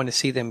and we don't want to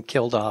see them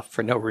killed off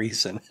for no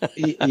reason.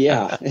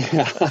 Yeah.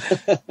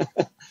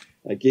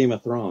 Like Game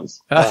of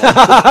Thrones.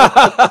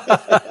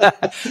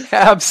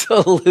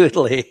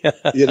 Absolutely.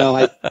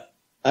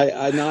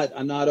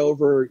 I'm not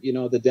over,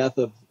 the death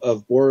of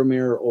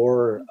Boromir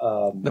or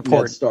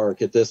Ned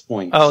Stark at this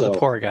point. Oh, so the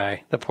poor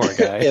guy.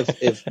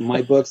 if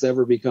my books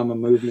ever become a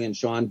movie and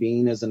Sean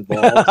Bean is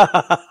involved,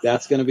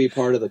 that's going to be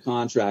part of the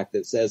contract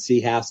that says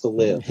he has to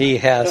live. He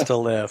has to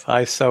live.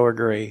 I so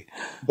agree.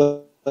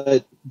 But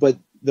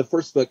the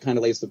first book kind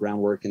of lays the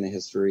groundwork in the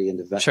history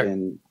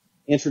and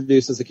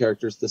introduces the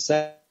characters. The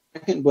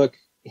second book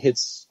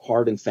hits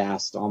hard and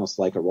fast, almost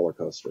like a roller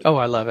coaster. Oh,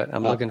 I love it.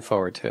 I'm looking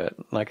forward to it.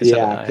 Like I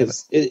said,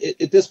 because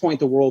at this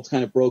point, the world's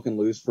kind of broken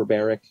loose for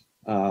Baric.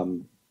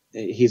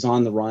 He's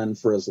on the run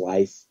for his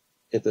life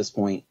at this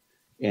point.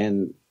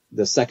 And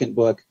the second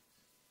book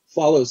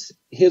follows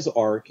his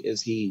arc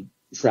as he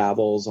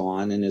travels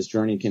on and his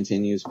journey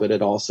continues, but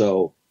it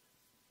also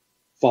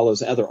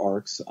follows other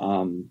arcs,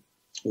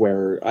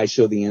 where I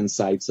show the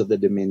insights of the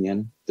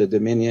Dominion. The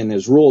Dominion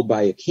is ruled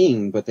by a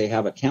king, but they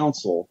have a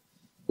council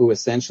who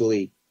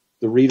essentially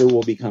the reader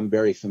will become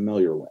very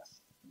familiar with.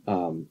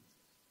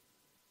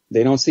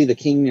 They don't see the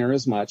king near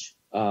as much,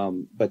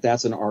 but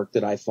that's an arc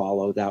that I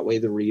follow. That way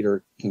the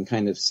reader can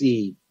kind of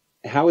see,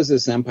 how is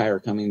this empire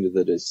coming to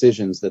the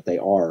decisions that they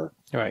are?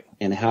 Right.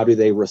 And how do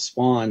they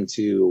respond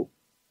to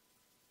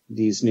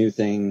these new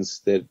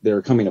things that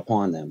they're coming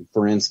upon them?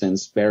 For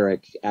instance,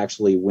 Baric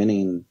actually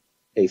winning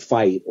a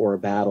fight or a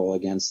battle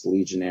against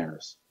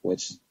legionnaires,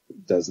 which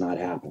does not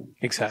happen.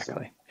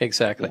 Exactly.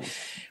 Yeah.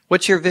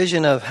 What's your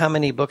vision of how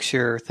many books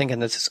you're thinking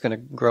this is going to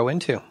grow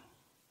into?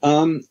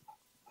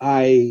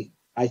 I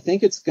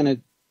think it's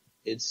to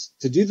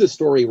do the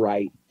story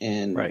right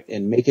and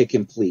make it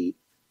complete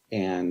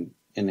and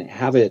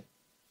have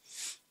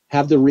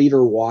the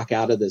reader walk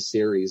out of the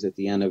series at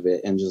the end of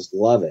it and just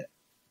love it.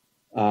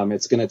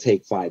 It's going to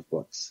take 5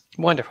 books.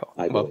 Wonderful.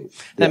 I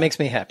believe. That makes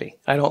me happy.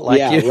 I don't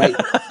like you. Right.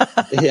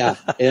 Yeah.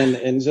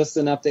 And just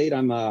an update.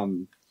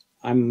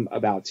 I'm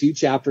about 2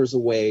 chapters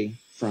away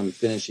from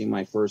finishing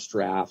my first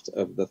draft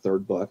of the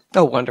 3rd book.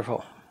 Oh,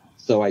 wonderful.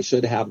 So I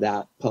should have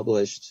that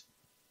published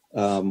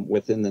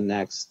within the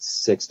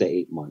next 6 to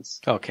 8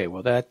 months. Okay,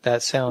 well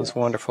that sounds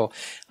wonderful.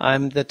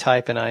 I'm the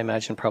type, and I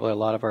imagine probably a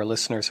lot of our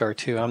listeners are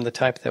too, I'm the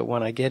type that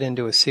when I get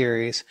into a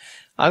series,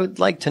 I would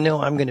like to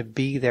know I'm going to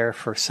be there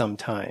for some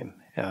time.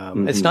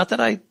 It's not that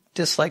I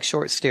dislike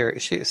short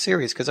series,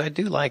 because I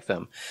do like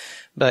them.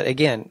 But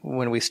again,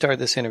 when we started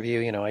this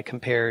interview, I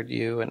compared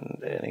you,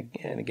 and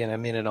again, I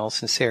mean in all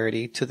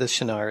sincerity, to the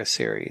Shannara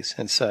series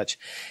and such.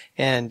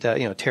 And,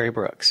 Terry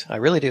Brooks. I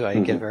really do. I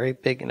get very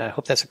big, and I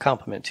hope that's a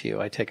compliment to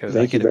you.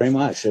 Thank you very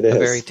much. It is. A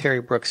very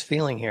Terry Brooks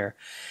feeling here.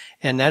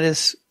 And that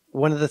is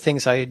one of the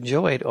things I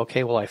enjoyed.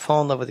 Okay, well, I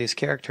fall in love with these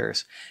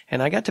characters,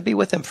 and I got to be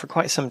with them for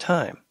quite some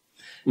time.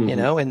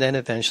 And then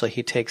eventually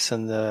he takes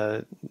in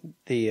the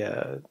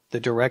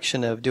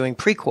direction of doing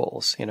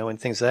prequels, and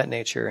things of that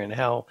nature, and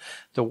how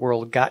the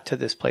world got to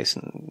this place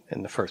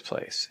in the first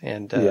place.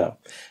 And I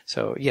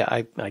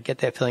get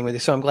that feeling with you.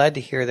 So I'm glad to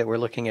hear that we're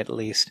looking at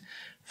least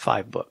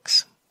 5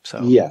 books.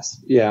 So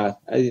yes, yeah.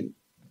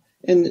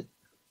 And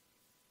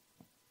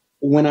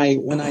when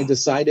I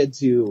decided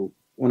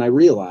when I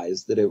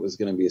realized that it was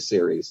going to be a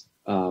series,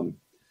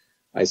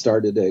 I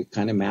started to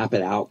kind of map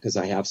it out because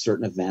I have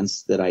certain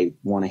events that I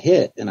want to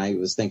hit. And I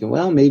was thinking,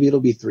 well, maybe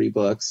it'll be 3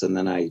 books. And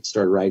then I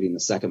started writing the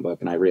second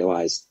book and I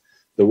realized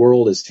the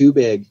world is too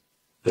big.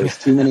 There's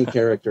too many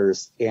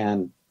characters.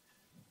 And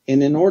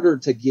in order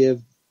to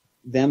give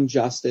them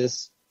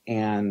justice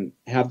and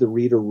have the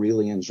reader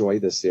really enjoy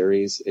the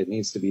series, it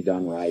needs to be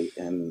done right.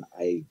 And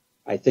I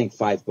think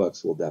 5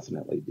 books will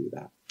definitely do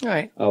that. All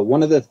right.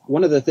 One of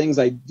the things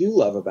I do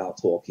love about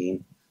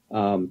Tolkien,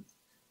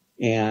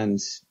 and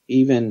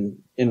even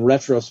in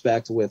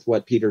retrospect with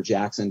what Peter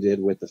Jackson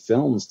did with the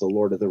films, The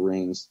Lord of the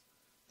Rings,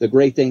 the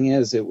great thing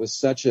is it was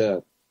such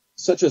a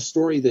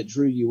story that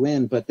drew you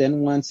in, but then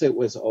once it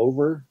was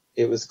over,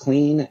 it was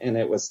clean and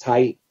it was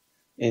tight,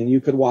 and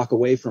you could walk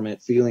away from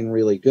it feeling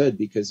really good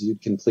because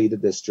you'd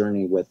completed this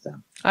journey with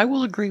them. I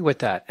will agree with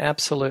that.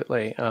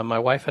 Absolutely. My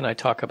wife and I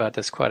talk about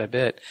this quite a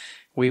bit.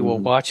 We will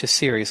watch a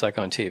series like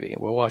on TV.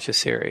 We'll watch a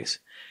series.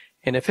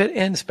 And if it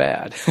ends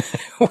bad,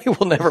 we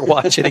will never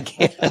watch it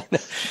again.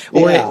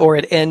 Or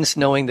it ends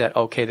knowing that,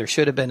 okay, there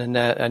should have been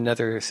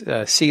another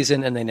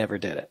season and they never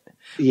did it.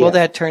 Yeah. Well,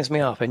 that turns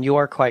me off. And you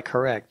are quite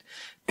correct.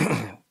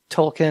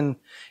 Tolkien,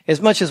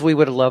 as much as we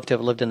would have loved to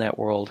have lived in that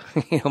world,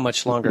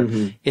 much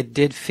longer, it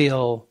did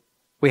feel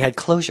we had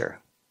closure.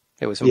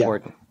 It was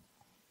important.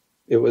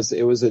 It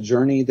was a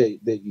journey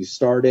that you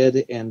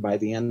started, and by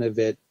the end of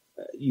it,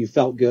 you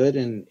felt good,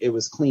 and it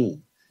was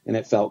clean, and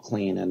it felt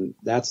clean. And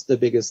that's the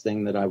biggest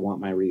thing that I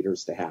want my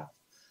readers to have.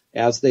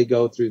 As they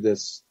go through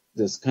this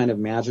kind of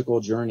magical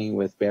journey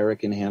with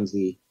Baric and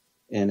Hamsey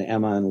and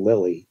Emma and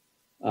Lily,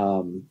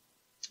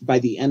 by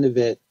the end of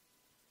it,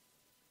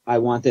 I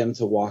want them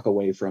to walk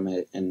away from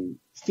it and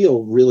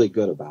feel really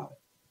good about it,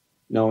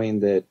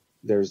 knowing that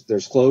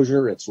there's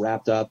closure, it's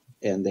wrapped up,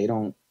 and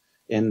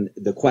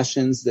the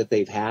questions that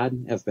they've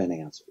had have been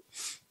answered.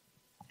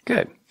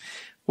 Good.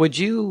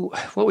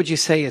 What would you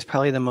say is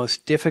probably the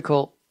most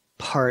difficult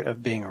part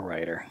of being a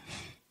writer?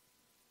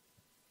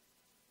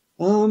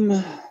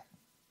 Well,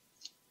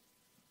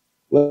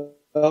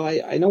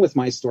 I know with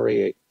my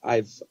story,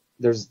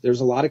 there's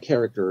a lot of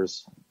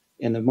characters,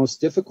 and the most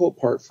difficult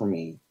part for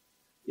me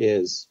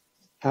is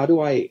how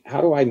do I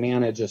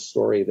manage a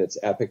story that's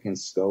epic in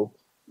scope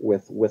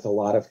with a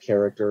lot of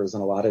characters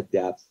and a lot of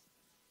depth,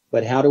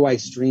 but how do I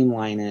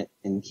streamline it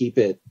and keep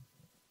it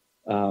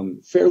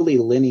fairly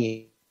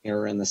linear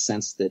in the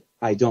sense that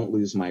I don't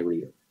lose my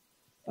reader?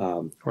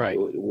 Right.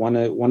 One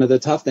of the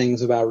tough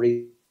things about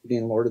reading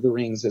Lord of the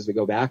Rings, as we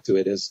go back to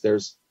it, is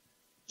there's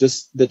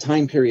just the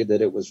time period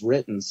that it was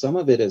written. Some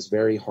of it is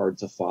very hard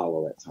to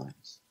follow at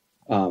times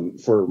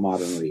for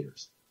modern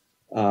readers.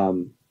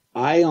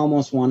 I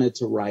almost wanted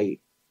to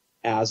write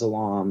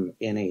Azelom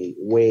in a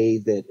way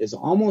that is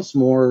almost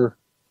more,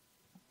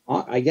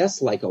 I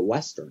guess, like a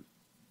Western.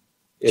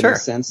 In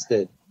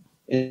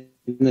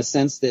the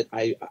sense that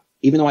I,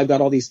 even though I've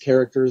got all these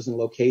characters and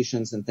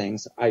locations and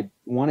things, I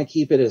want to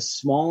keep it as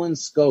small in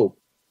scope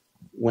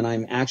when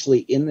I'm actually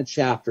in the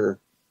chapter.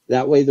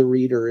 That way the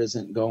reader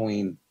isn't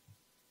going,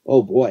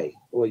 oh boy,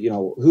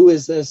 well, who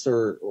is this,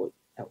 or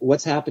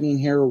what's happening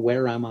here?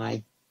 Where am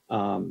I?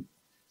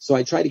 So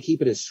I try to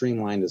keep it as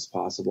streamlined as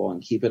possible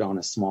and keep it on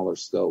a smaller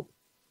scope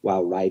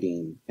while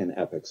writing an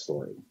epic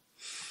story.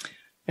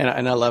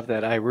 And I love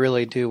that. I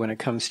really do. When it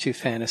comes to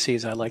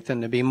fantasies, I like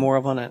them to be more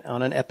of on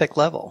an epic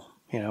level,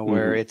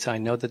 where I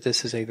know that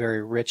this is a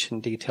very rich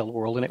and detailed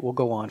world, and it will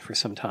go on for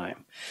some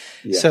time.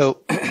 Yes.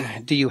 So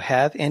do you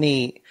have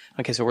any,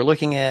 so we're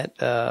looking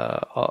at,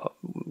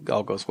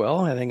 all goes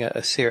well, I think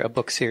a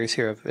book series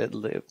here of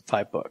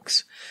 5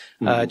 books.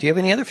 Do you have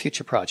any other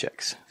future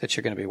projects that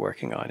you're going to be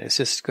working on? Is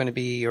this going to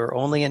be your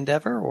only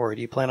endeavor, or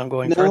do you plan on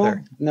going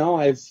further? No,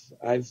 I've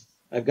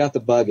got the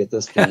bug at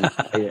this point.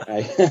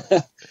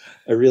 I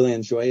really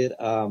enjoy it.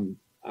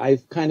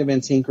 I've kind of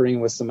been tinkering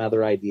with some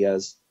other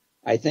ideas.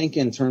 I think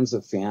in terms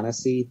of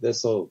fantasy,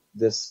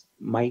 this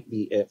might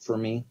be it for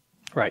me.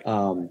 Right.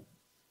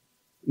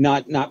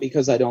 Not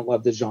because I don't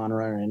love the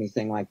genre or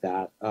anything like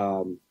that.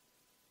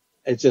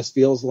 It just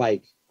feels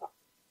like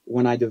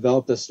when I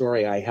developed the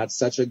story, I had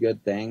such a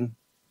good thing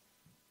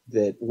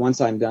that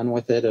once I'm done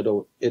with it,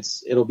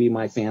 it'll be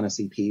my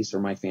fantasy piece or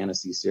my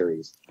fantasy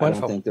series. Wonderful.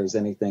 I don't think there's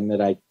anything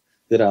that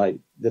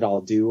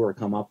I'll do or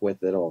come up with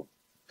that'll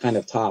kind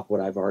of top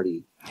what I've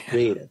already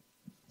created.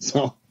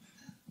 So,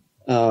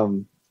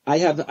 I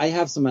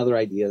have some other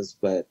ideas,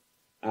 but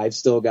I've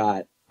still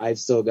got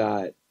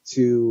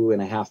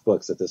 2.5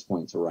 books at this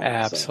point to write.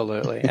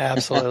 Absolutely.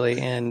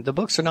 Absolutely. And the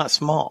books are not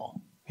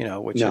small,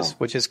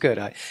 which is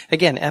good.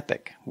 Again,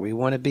 epic. We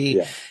want to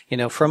be,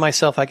 for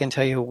myself, I can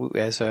tell you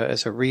as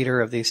a reader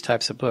of these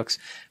types of books,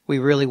 we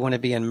really want to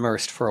be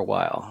immersed for a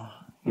while.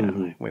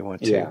 We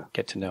want to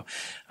get to know.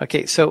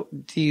 Okay. So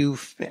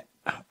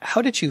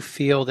how did you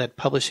feel that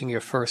publishing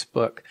your first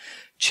book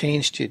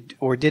changed you,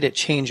 or did it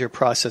change your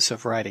process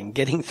of writing,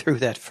 getting through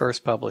that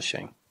first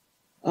publishing?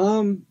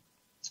 I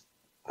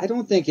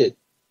don't think it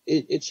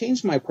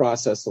changed my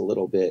process a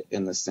little bit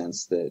in the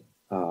sense that,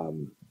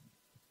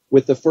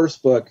 with the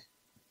first book,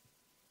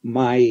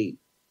 my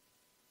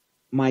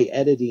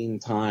editing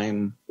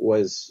time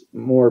was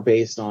more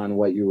based on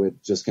what you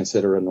would just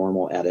consider a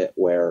normal edit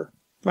where,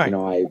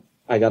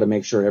 I got to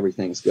make sure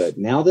everything's good.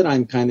 Now that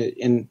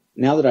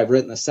now that I've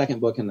written the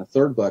second book and the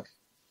third book,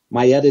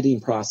 my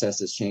editing process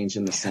has changed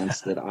in the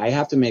sense that I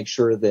have to make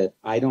sure that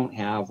I don't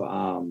have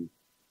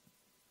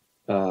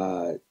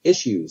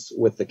issues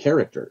with the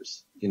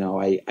characters. You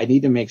know, I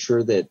need to make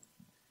sure that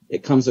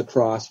it comes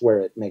across where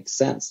it makes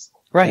sense.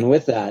 Right. And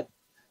with that,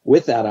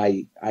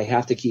 I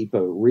have to keep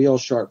a real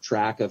sharp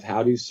track of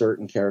how do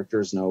certain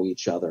characters know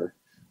each other.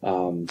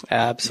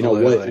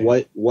 Absolutely. You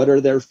know, what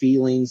are their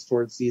feelings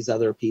towards these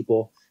other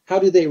people? How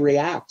do they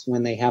react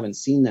when they haven't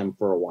seen them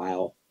for a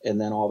while, and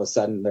then all of a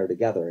sudden they're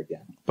together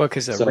again?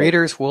 Because the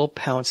readers will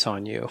pounce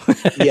on you.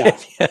 Yeah.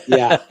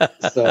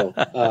 So,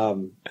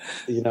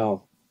 you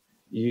know,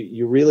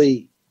 you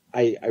really,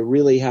 I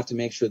really have to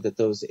make sure that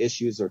those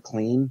issues are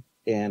clean,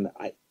 and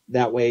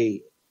that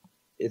way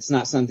it's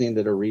not something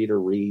that a reader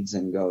reads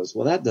and goes,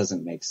 well, that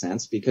doesn't make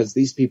sense, because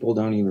these people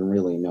don't even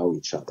really know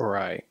each other.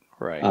 Right.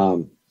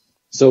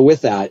 So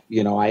with that,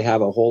 you know, I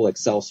have a whole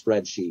Excel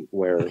spreadsheet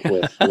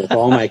with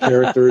all my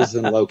characters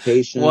and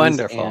locations.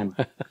 Wonderful.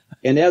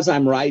 And as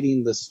I'm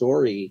writing the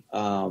story,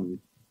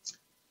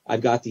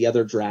 I've got the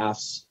other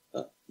drafts,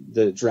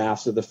 the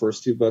drafts of the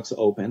first 2 books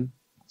open.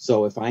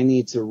 So if I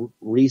need to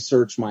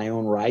research my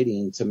own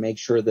writing to make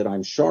sure that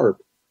I'm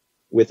sharp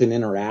with an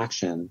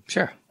interaction,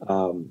 sure,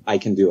 I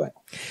can do it.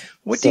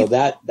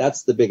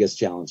 That's the biggest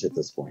challenge at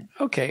this point.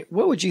 Okay.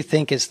 What would you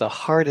think is the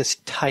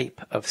hardest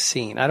type of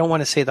scene? I don't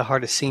want to say the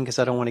hardest scene because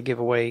I don't want to give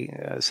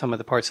away some of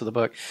the parts of the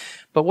book,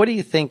 but what do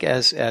you think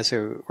as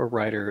a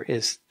writer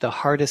is the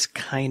hardest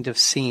kind of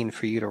scene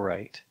for you to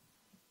write?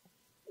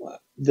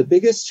 The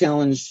biggest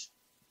challenge,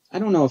 I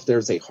don't know if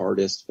there's a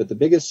hardest, but the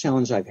biggest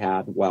challenge I've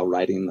had while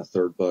writing the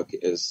 3rd book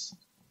is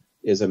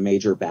a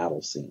major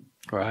battle scene.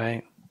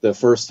 Right. The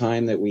first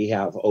time that we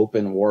have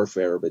open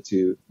warfare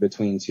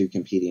between 2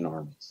 competing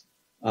armies.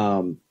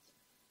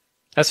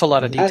 That's a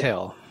lot of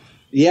detail.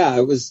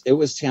 It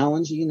was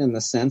challenging in the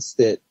sense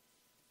that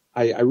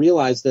I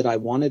realized that I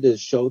wanted to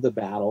show the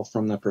battle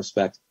from the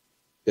perspective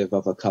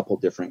of a couple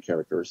different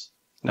characters.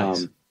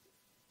 Nice.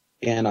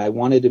 And I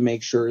wanted to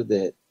make sure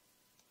that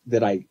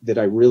I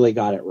really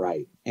got it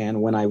right.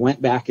 And when I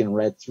went back and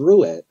read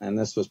through it, and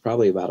this was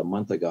probably about a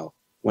month ago,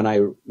 when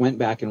I went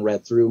back and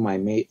read through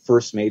my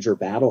first major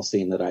battle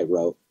scene that I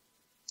wrote,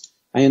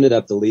 I ended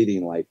up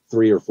deleting like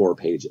 3 or 4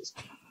 pages.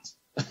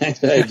 I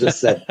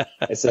said,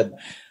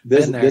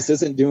 this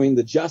isn't doing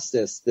the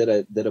justice that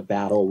a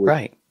battle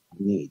would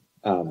need.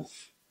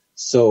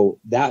 So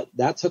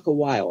that took a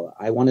while.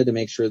 I wanted to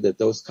make sure that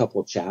those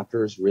couple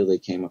chapters really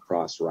came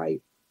across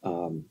right.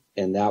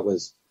 And that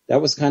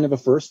was kind of a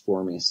first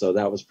for me. So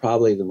that was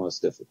probably the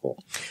most difficult.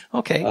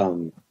 Okay.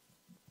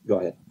 Go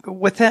ahead.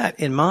 With that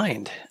in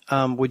mind,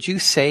 would you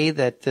say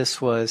that this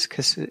was,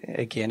 because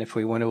again, if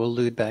we want to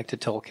allude back to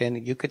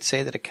Tolkien, you could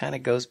say that it kind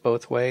of goes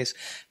both ways.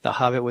 The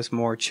Hobbit was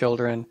more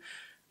children,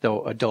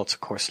 though adults, of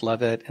course,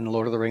 love it. And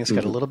Lord of the Rings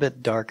got a little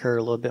bit darker,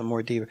 a little bit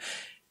more deep.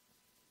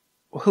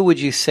 Who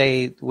would you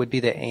say would be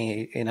the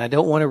age? And I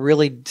don't want to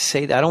really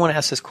say that. I don't want to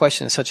ask this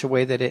question in such a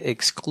way that it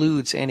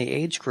excludes any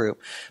age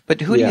group. But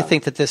who do you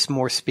think that this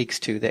more speaks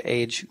to, the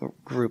age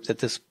group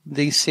that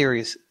these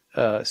series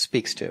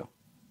speaks to?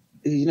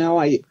 You know,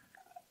 I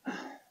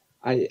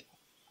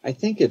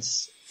think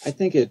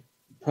it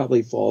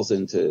probably falls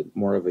into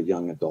more of a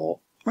young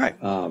adult. Right.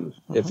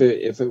 If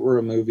it were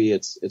a movie,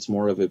 it's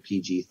more of a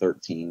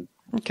PG-13.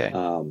 Okay.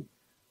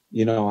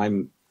 You know,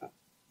 I'm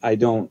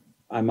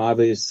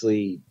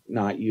obviously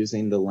not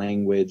using the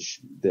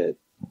language that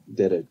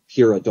a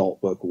pure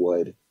adult book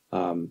would.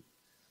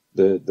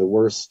 The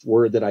worst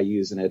word that I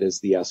use in it is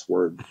the S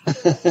word.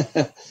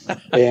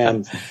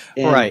 and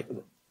right.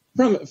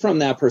 From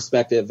that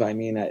perspective, I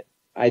mean,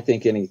 I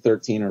think any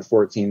 13 or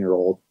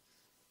 14-year-old,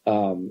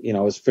 you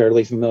know, is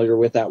fairly familiar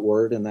with that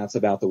word, and that's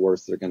about the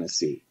worst they're going to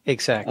see.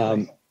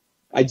 Exactly.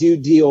 I do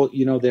deal,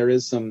 you know, there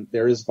is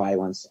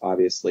violence.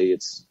 Obviously,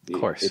 of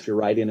course, if you're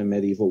writing a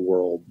medieval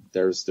world,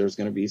 there's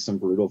going to be some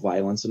brutal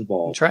violence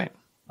involved. That's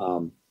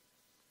right.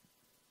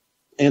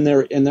 And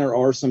there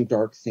are some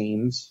dark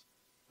themes,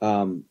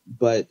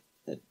 but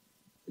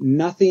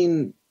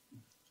nothing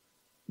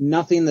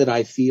that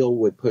I feel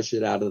would push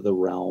it out of the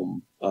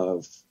realm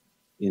of,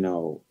 you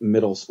know,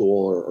 middle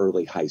school or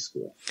early high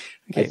school.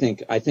 Okay.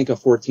 I think a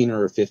 14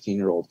 or a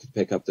 15-year-old could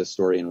pick up this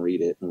story and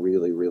read it and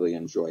really, really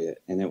enjoy it.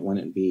 And it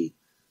wouldn't be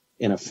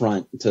an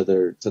affront to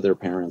their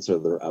parents or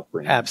their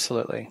upbringing.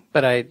 Absolutely.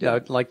 But I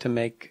would like to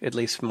make at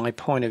least my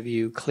point of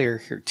view clear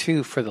here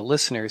too for the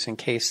listeners in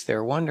case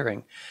they're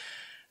wondering.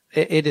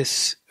 It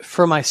is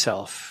for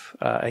myself,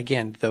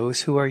 again,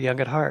 those who are young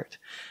at heart,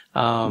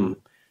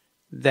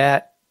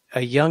 that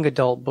a young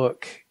adult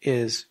book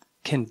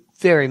can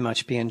very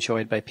much be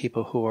enjoyed by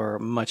people who are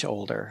much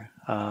older,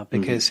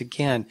 because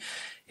again,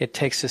 it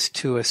takes us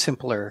to a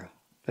simpler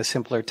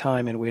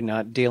time, and we're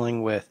not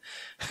dealing with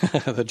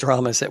the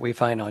dramas that we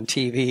find on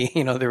TV.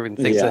 You know, there are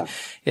things that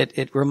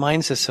it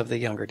reminds us of the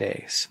younger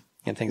days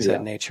and things of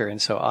that nature.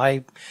 And so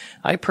I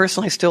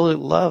personally still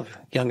love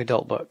young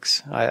adult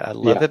books. I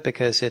love it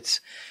because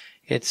it's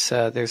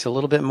there's a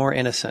little bit more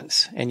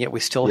innocence, and yet we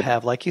still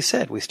have, like you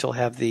said, we still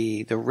have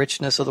the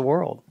richness of the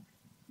world.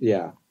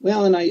 Yeah.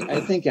 Well, and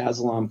I think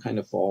Azelom kind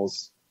of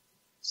falls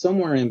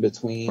somewhere in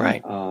between.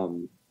 Right.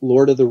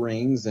 Lord of the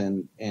Rings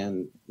and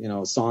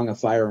Song of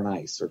Fire and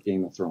Ice or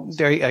Game of Thrones.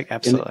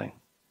 Absolutely.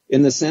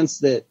 In the sense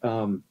that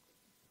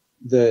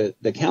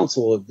the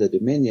Council of the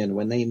Dominion,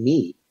 when they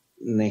meet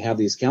and they have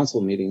these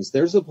council meetings,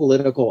 there's a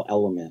political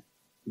element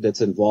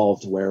that's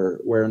involved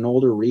where an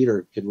older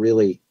reader can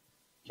really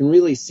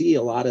see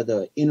a lot of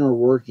the inner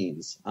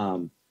workings.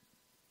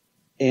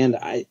 And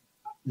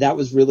that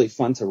was really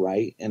fun to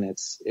write, and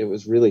it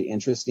was really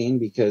interesting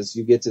because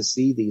you get to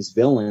see these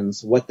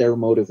villains, what their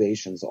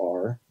motivations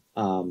are.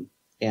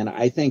 And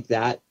I think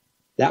that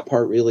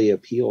part really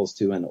appeals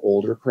to an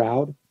older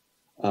crowd,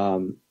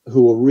 who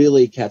will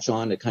really catch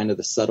on to kind of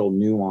the subtle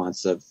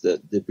nuance of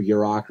the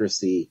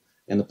bureaucracy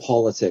and the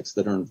politics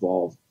that are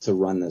involved to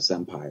run this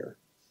empire.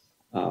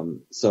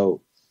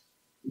 So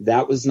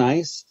that was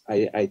nice.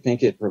 I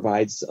think it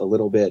provides a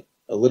little bit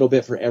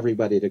for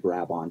everybody to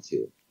grab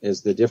onto,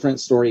 as the different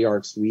story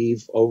arcs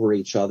weave over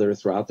each other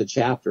throughout the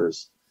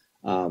chapters.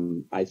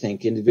 I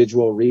think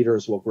individual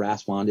readers will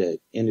grasp onto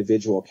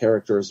individual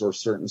characters or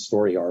certain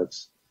story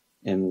arcs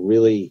and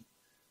really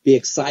be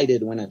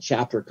excited when a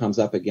chapter comes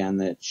up again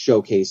that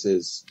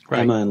showcases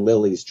Emma and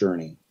Lily's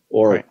journey,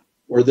 or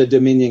the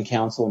Dominion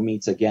Council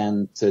meets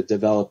again to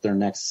develop their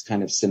next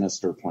kind of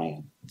sinister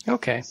plan.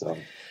 Okay.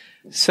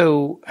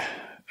 So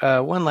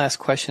one last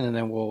question, and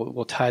then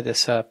we'll tie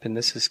this up. And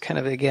this is kind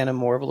of, again,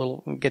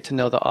 get to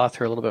know the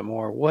author a little bit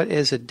more. What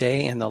is a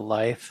day in the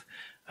life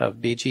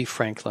of B.G.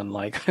 Franklin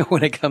like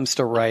when it comes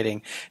to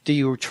writing? Do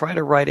you try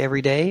to write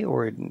every day,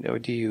 or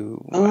do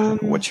you?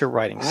 What's your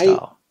writing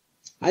style?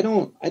 I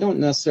don't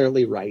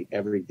necessarily write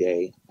every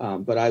day,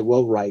 but I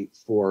will write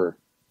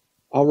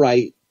I'll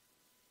write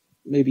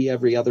maybe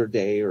every other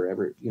day or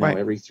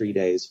every 3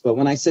 days. But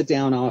when I sit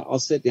down, I'll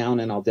sit down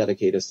and I'll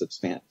dedicate a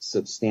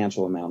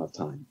substantial amount of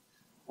time.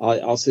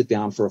 I'll sit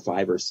down for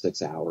 5 or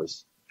 6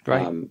 hours,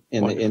 in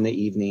the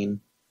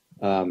evening.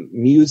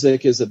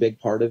 Music is a big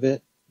part of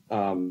it.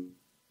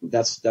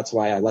 That's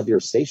why I love your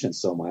station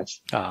so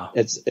much.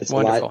 It's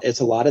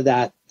a lot of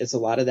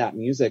that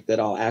music that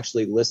I'll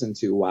actually listen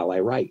to while I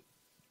write,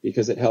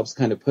 because it helps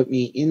kind of put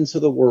me into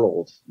the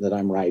world that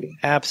I'm writing.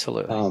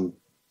 Absolutely.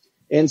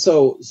 And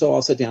so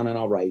I'll sit down and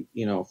I'll write,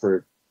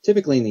 for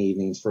typically in the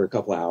evenings for a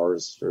couple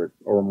hours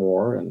or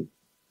more,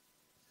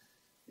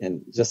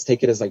 and just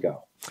take it as I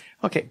go.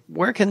 Okay.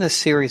 Where can this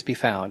series be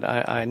found?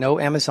 I know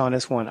Amazon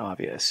is one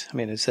obvious. I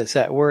mean, is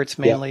that where it's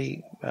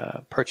mainly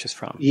purchased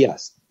from?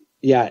 Yes.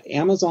 Yeah.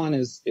 Amazon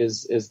is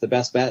the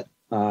best bet.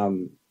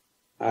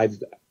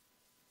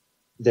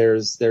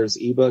 There's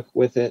ebook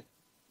with it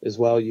as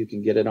well. You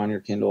can get it on your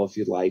Kindle if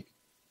you'd like.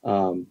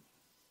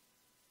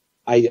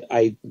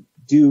 I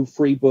do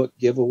free book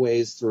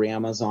giveaways through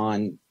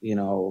Amazon,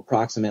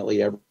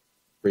 approximately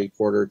every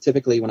quarter.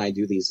 Typically when I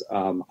do these,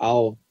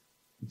 I'll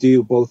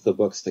do both the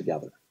books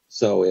together.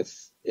 So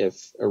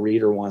if a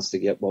reader wants to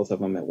get both of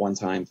them at one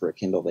time for a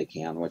Kindle, they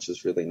can, which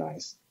is really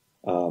nice.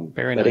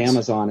 Very nice. But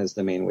Amazon is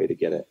the main way to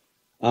get it.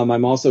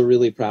 I'm also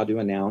really proud to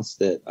announce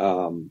that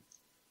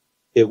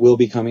it will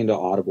be coming to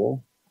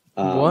Audible.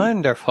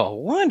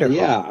 Wonderful.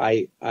 Yeah,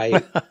 I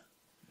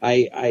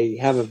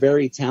have a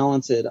very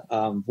talented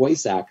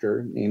voice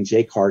actor named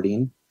Jake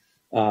Harding,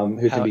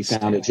 who can be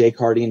found at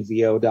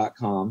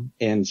jakehardingvo.com.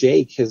 And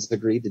Jake has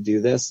agreed to do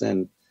this,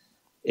 and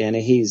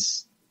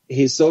he's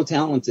so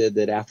talented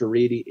that after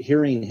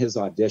hearing his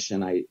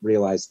audition, I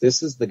realized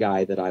this is the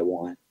guy that I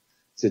want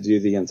to do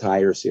the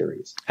entire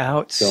series.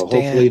 Outstanding. So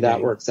hopefully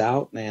that works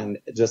out, and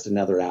just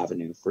another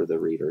avenue for the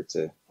reader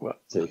to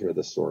hear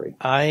the story.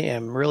 I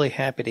am really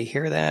happy to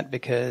hear that,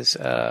 because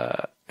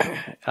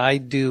I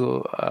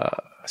do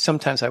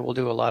sometimes I will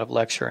do a lot of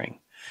lecturing,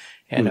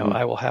 and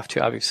I will have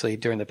to, obviously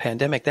during the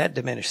pandemic that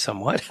diminished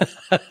somewhat.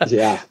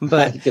 Yeah,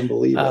 but I can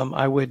believe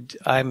it.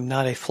 I'm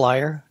not a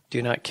flyer.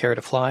 Do not care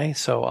to fly,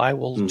 so I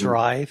will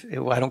drive.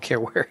 I don't care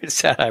where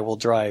it's at. I will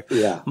drive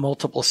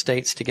multiple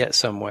states to get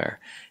somewhere.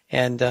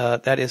 And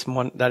that is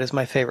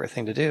my favorite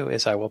thing to do,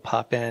 is I will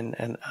pop in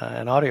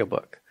an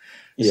audiobook.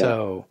 Yeah.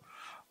 So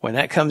when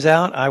that comes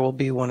out, I will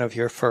be one of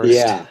your first.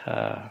 Yeah.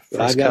 First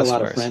I've got customers. A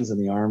lot of friends in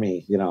the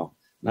Army, and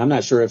I'm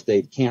not sure if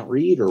they can't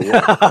read or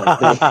what,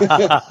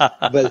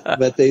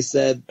 but they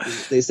said,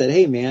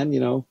 hey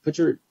man, put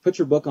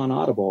your book on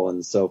Audible.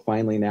 And so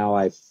finally now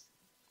I've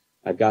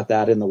got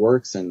that in the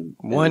works, and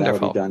wonderful.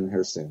 That'll be done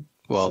here soon.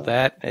 Well,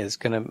 that is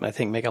going to, I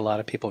think, make a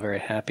lot of people very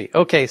happy.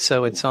 Okay,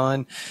 so it's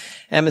on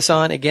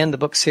Amazon. Again, the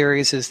book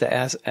series is the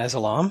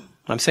Azelom.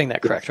 I'm saying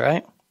that correct,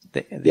 right?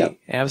 The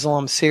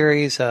Azelom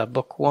series,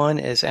 book 1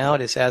 is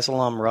out, is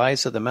Azelom,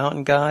 Rise of the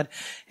Mountain God.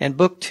 And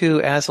book 2,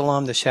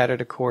 Azelom, The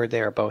Shattered Accord,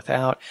 they are both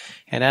out.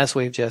 And as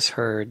we've just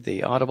heard,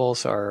 the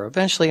Audibles are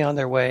eventually on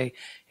their way,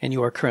 and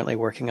you are currently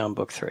working on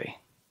book 3.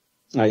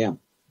 I am.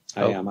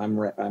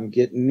 I'm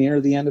getting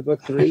near the end of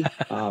book 3.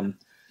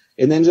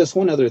 And then just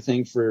one other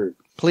thing for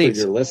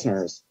your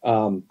listeners.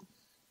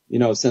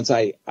 Since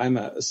I'm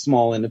a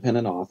small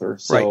independent author,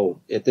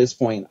 so at this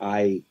point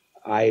I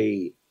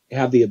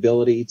have the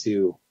ability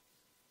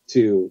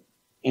to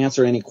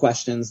answer any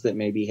questions that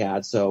may be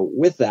had. So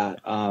with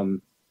that,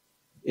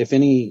 if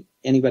any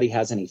anybody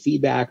has any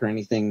feedback or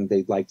anything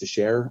they'd like to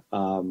share,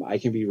 I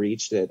can be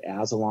reached at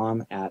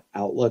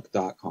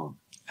azelom@outlook.com.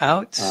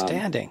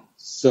 Outstanding.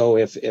 So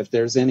if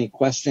there's any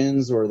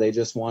questions, or they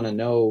just want to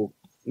know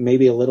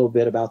maybe a little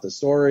bit about the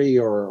story,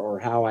 or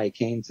how I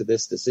came to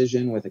this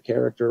decision with a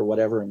character,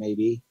 whatever it may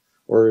be,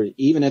 or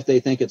even if they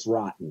think it's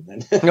rotten,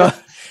 well,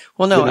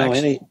 no,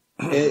 actually,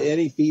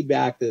 any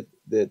feedback that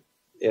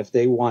if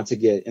they want to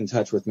get in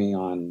touch with me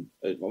on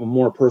a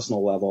more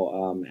personal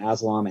level,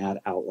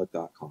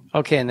 Azelom@outlook.com.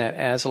 Okay, and that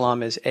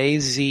Azelom is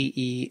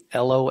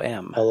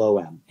Azelom.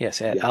 LOM. Yes,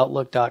 at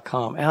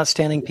outlook.com.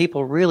 Outstanding.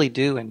 People really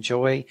do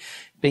enjoy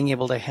being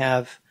able to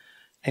have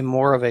a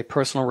more of a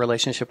personal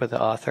relationship with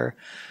the author.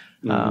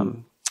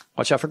 Mm-hmm.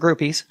 Watch out for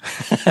groupies.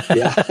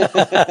 Yeah.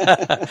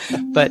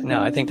 But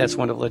no, I think that's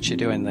wonderful that you're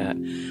doing that.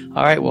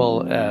 All right. Well,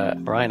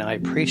 Brian, I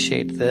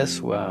appreciate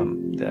this.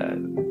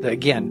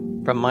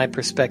 Again, from my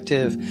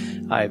perspective,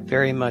 I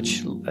very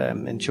much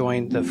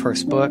enjoyed the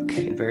first book,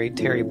 very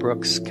Terry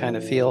Brooks kind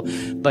of feel.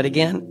 But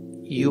again,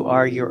 you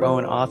are your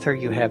own author.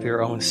 You have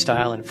your own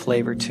style and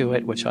flavor to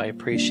it, which I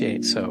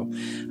appreciate. So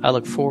I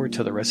look forward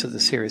to the rest of the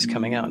series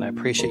coming out, and I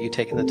appreciate you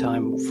taking the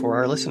time for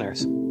our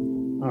listeners.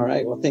 All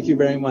right. Well, thank you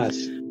very much.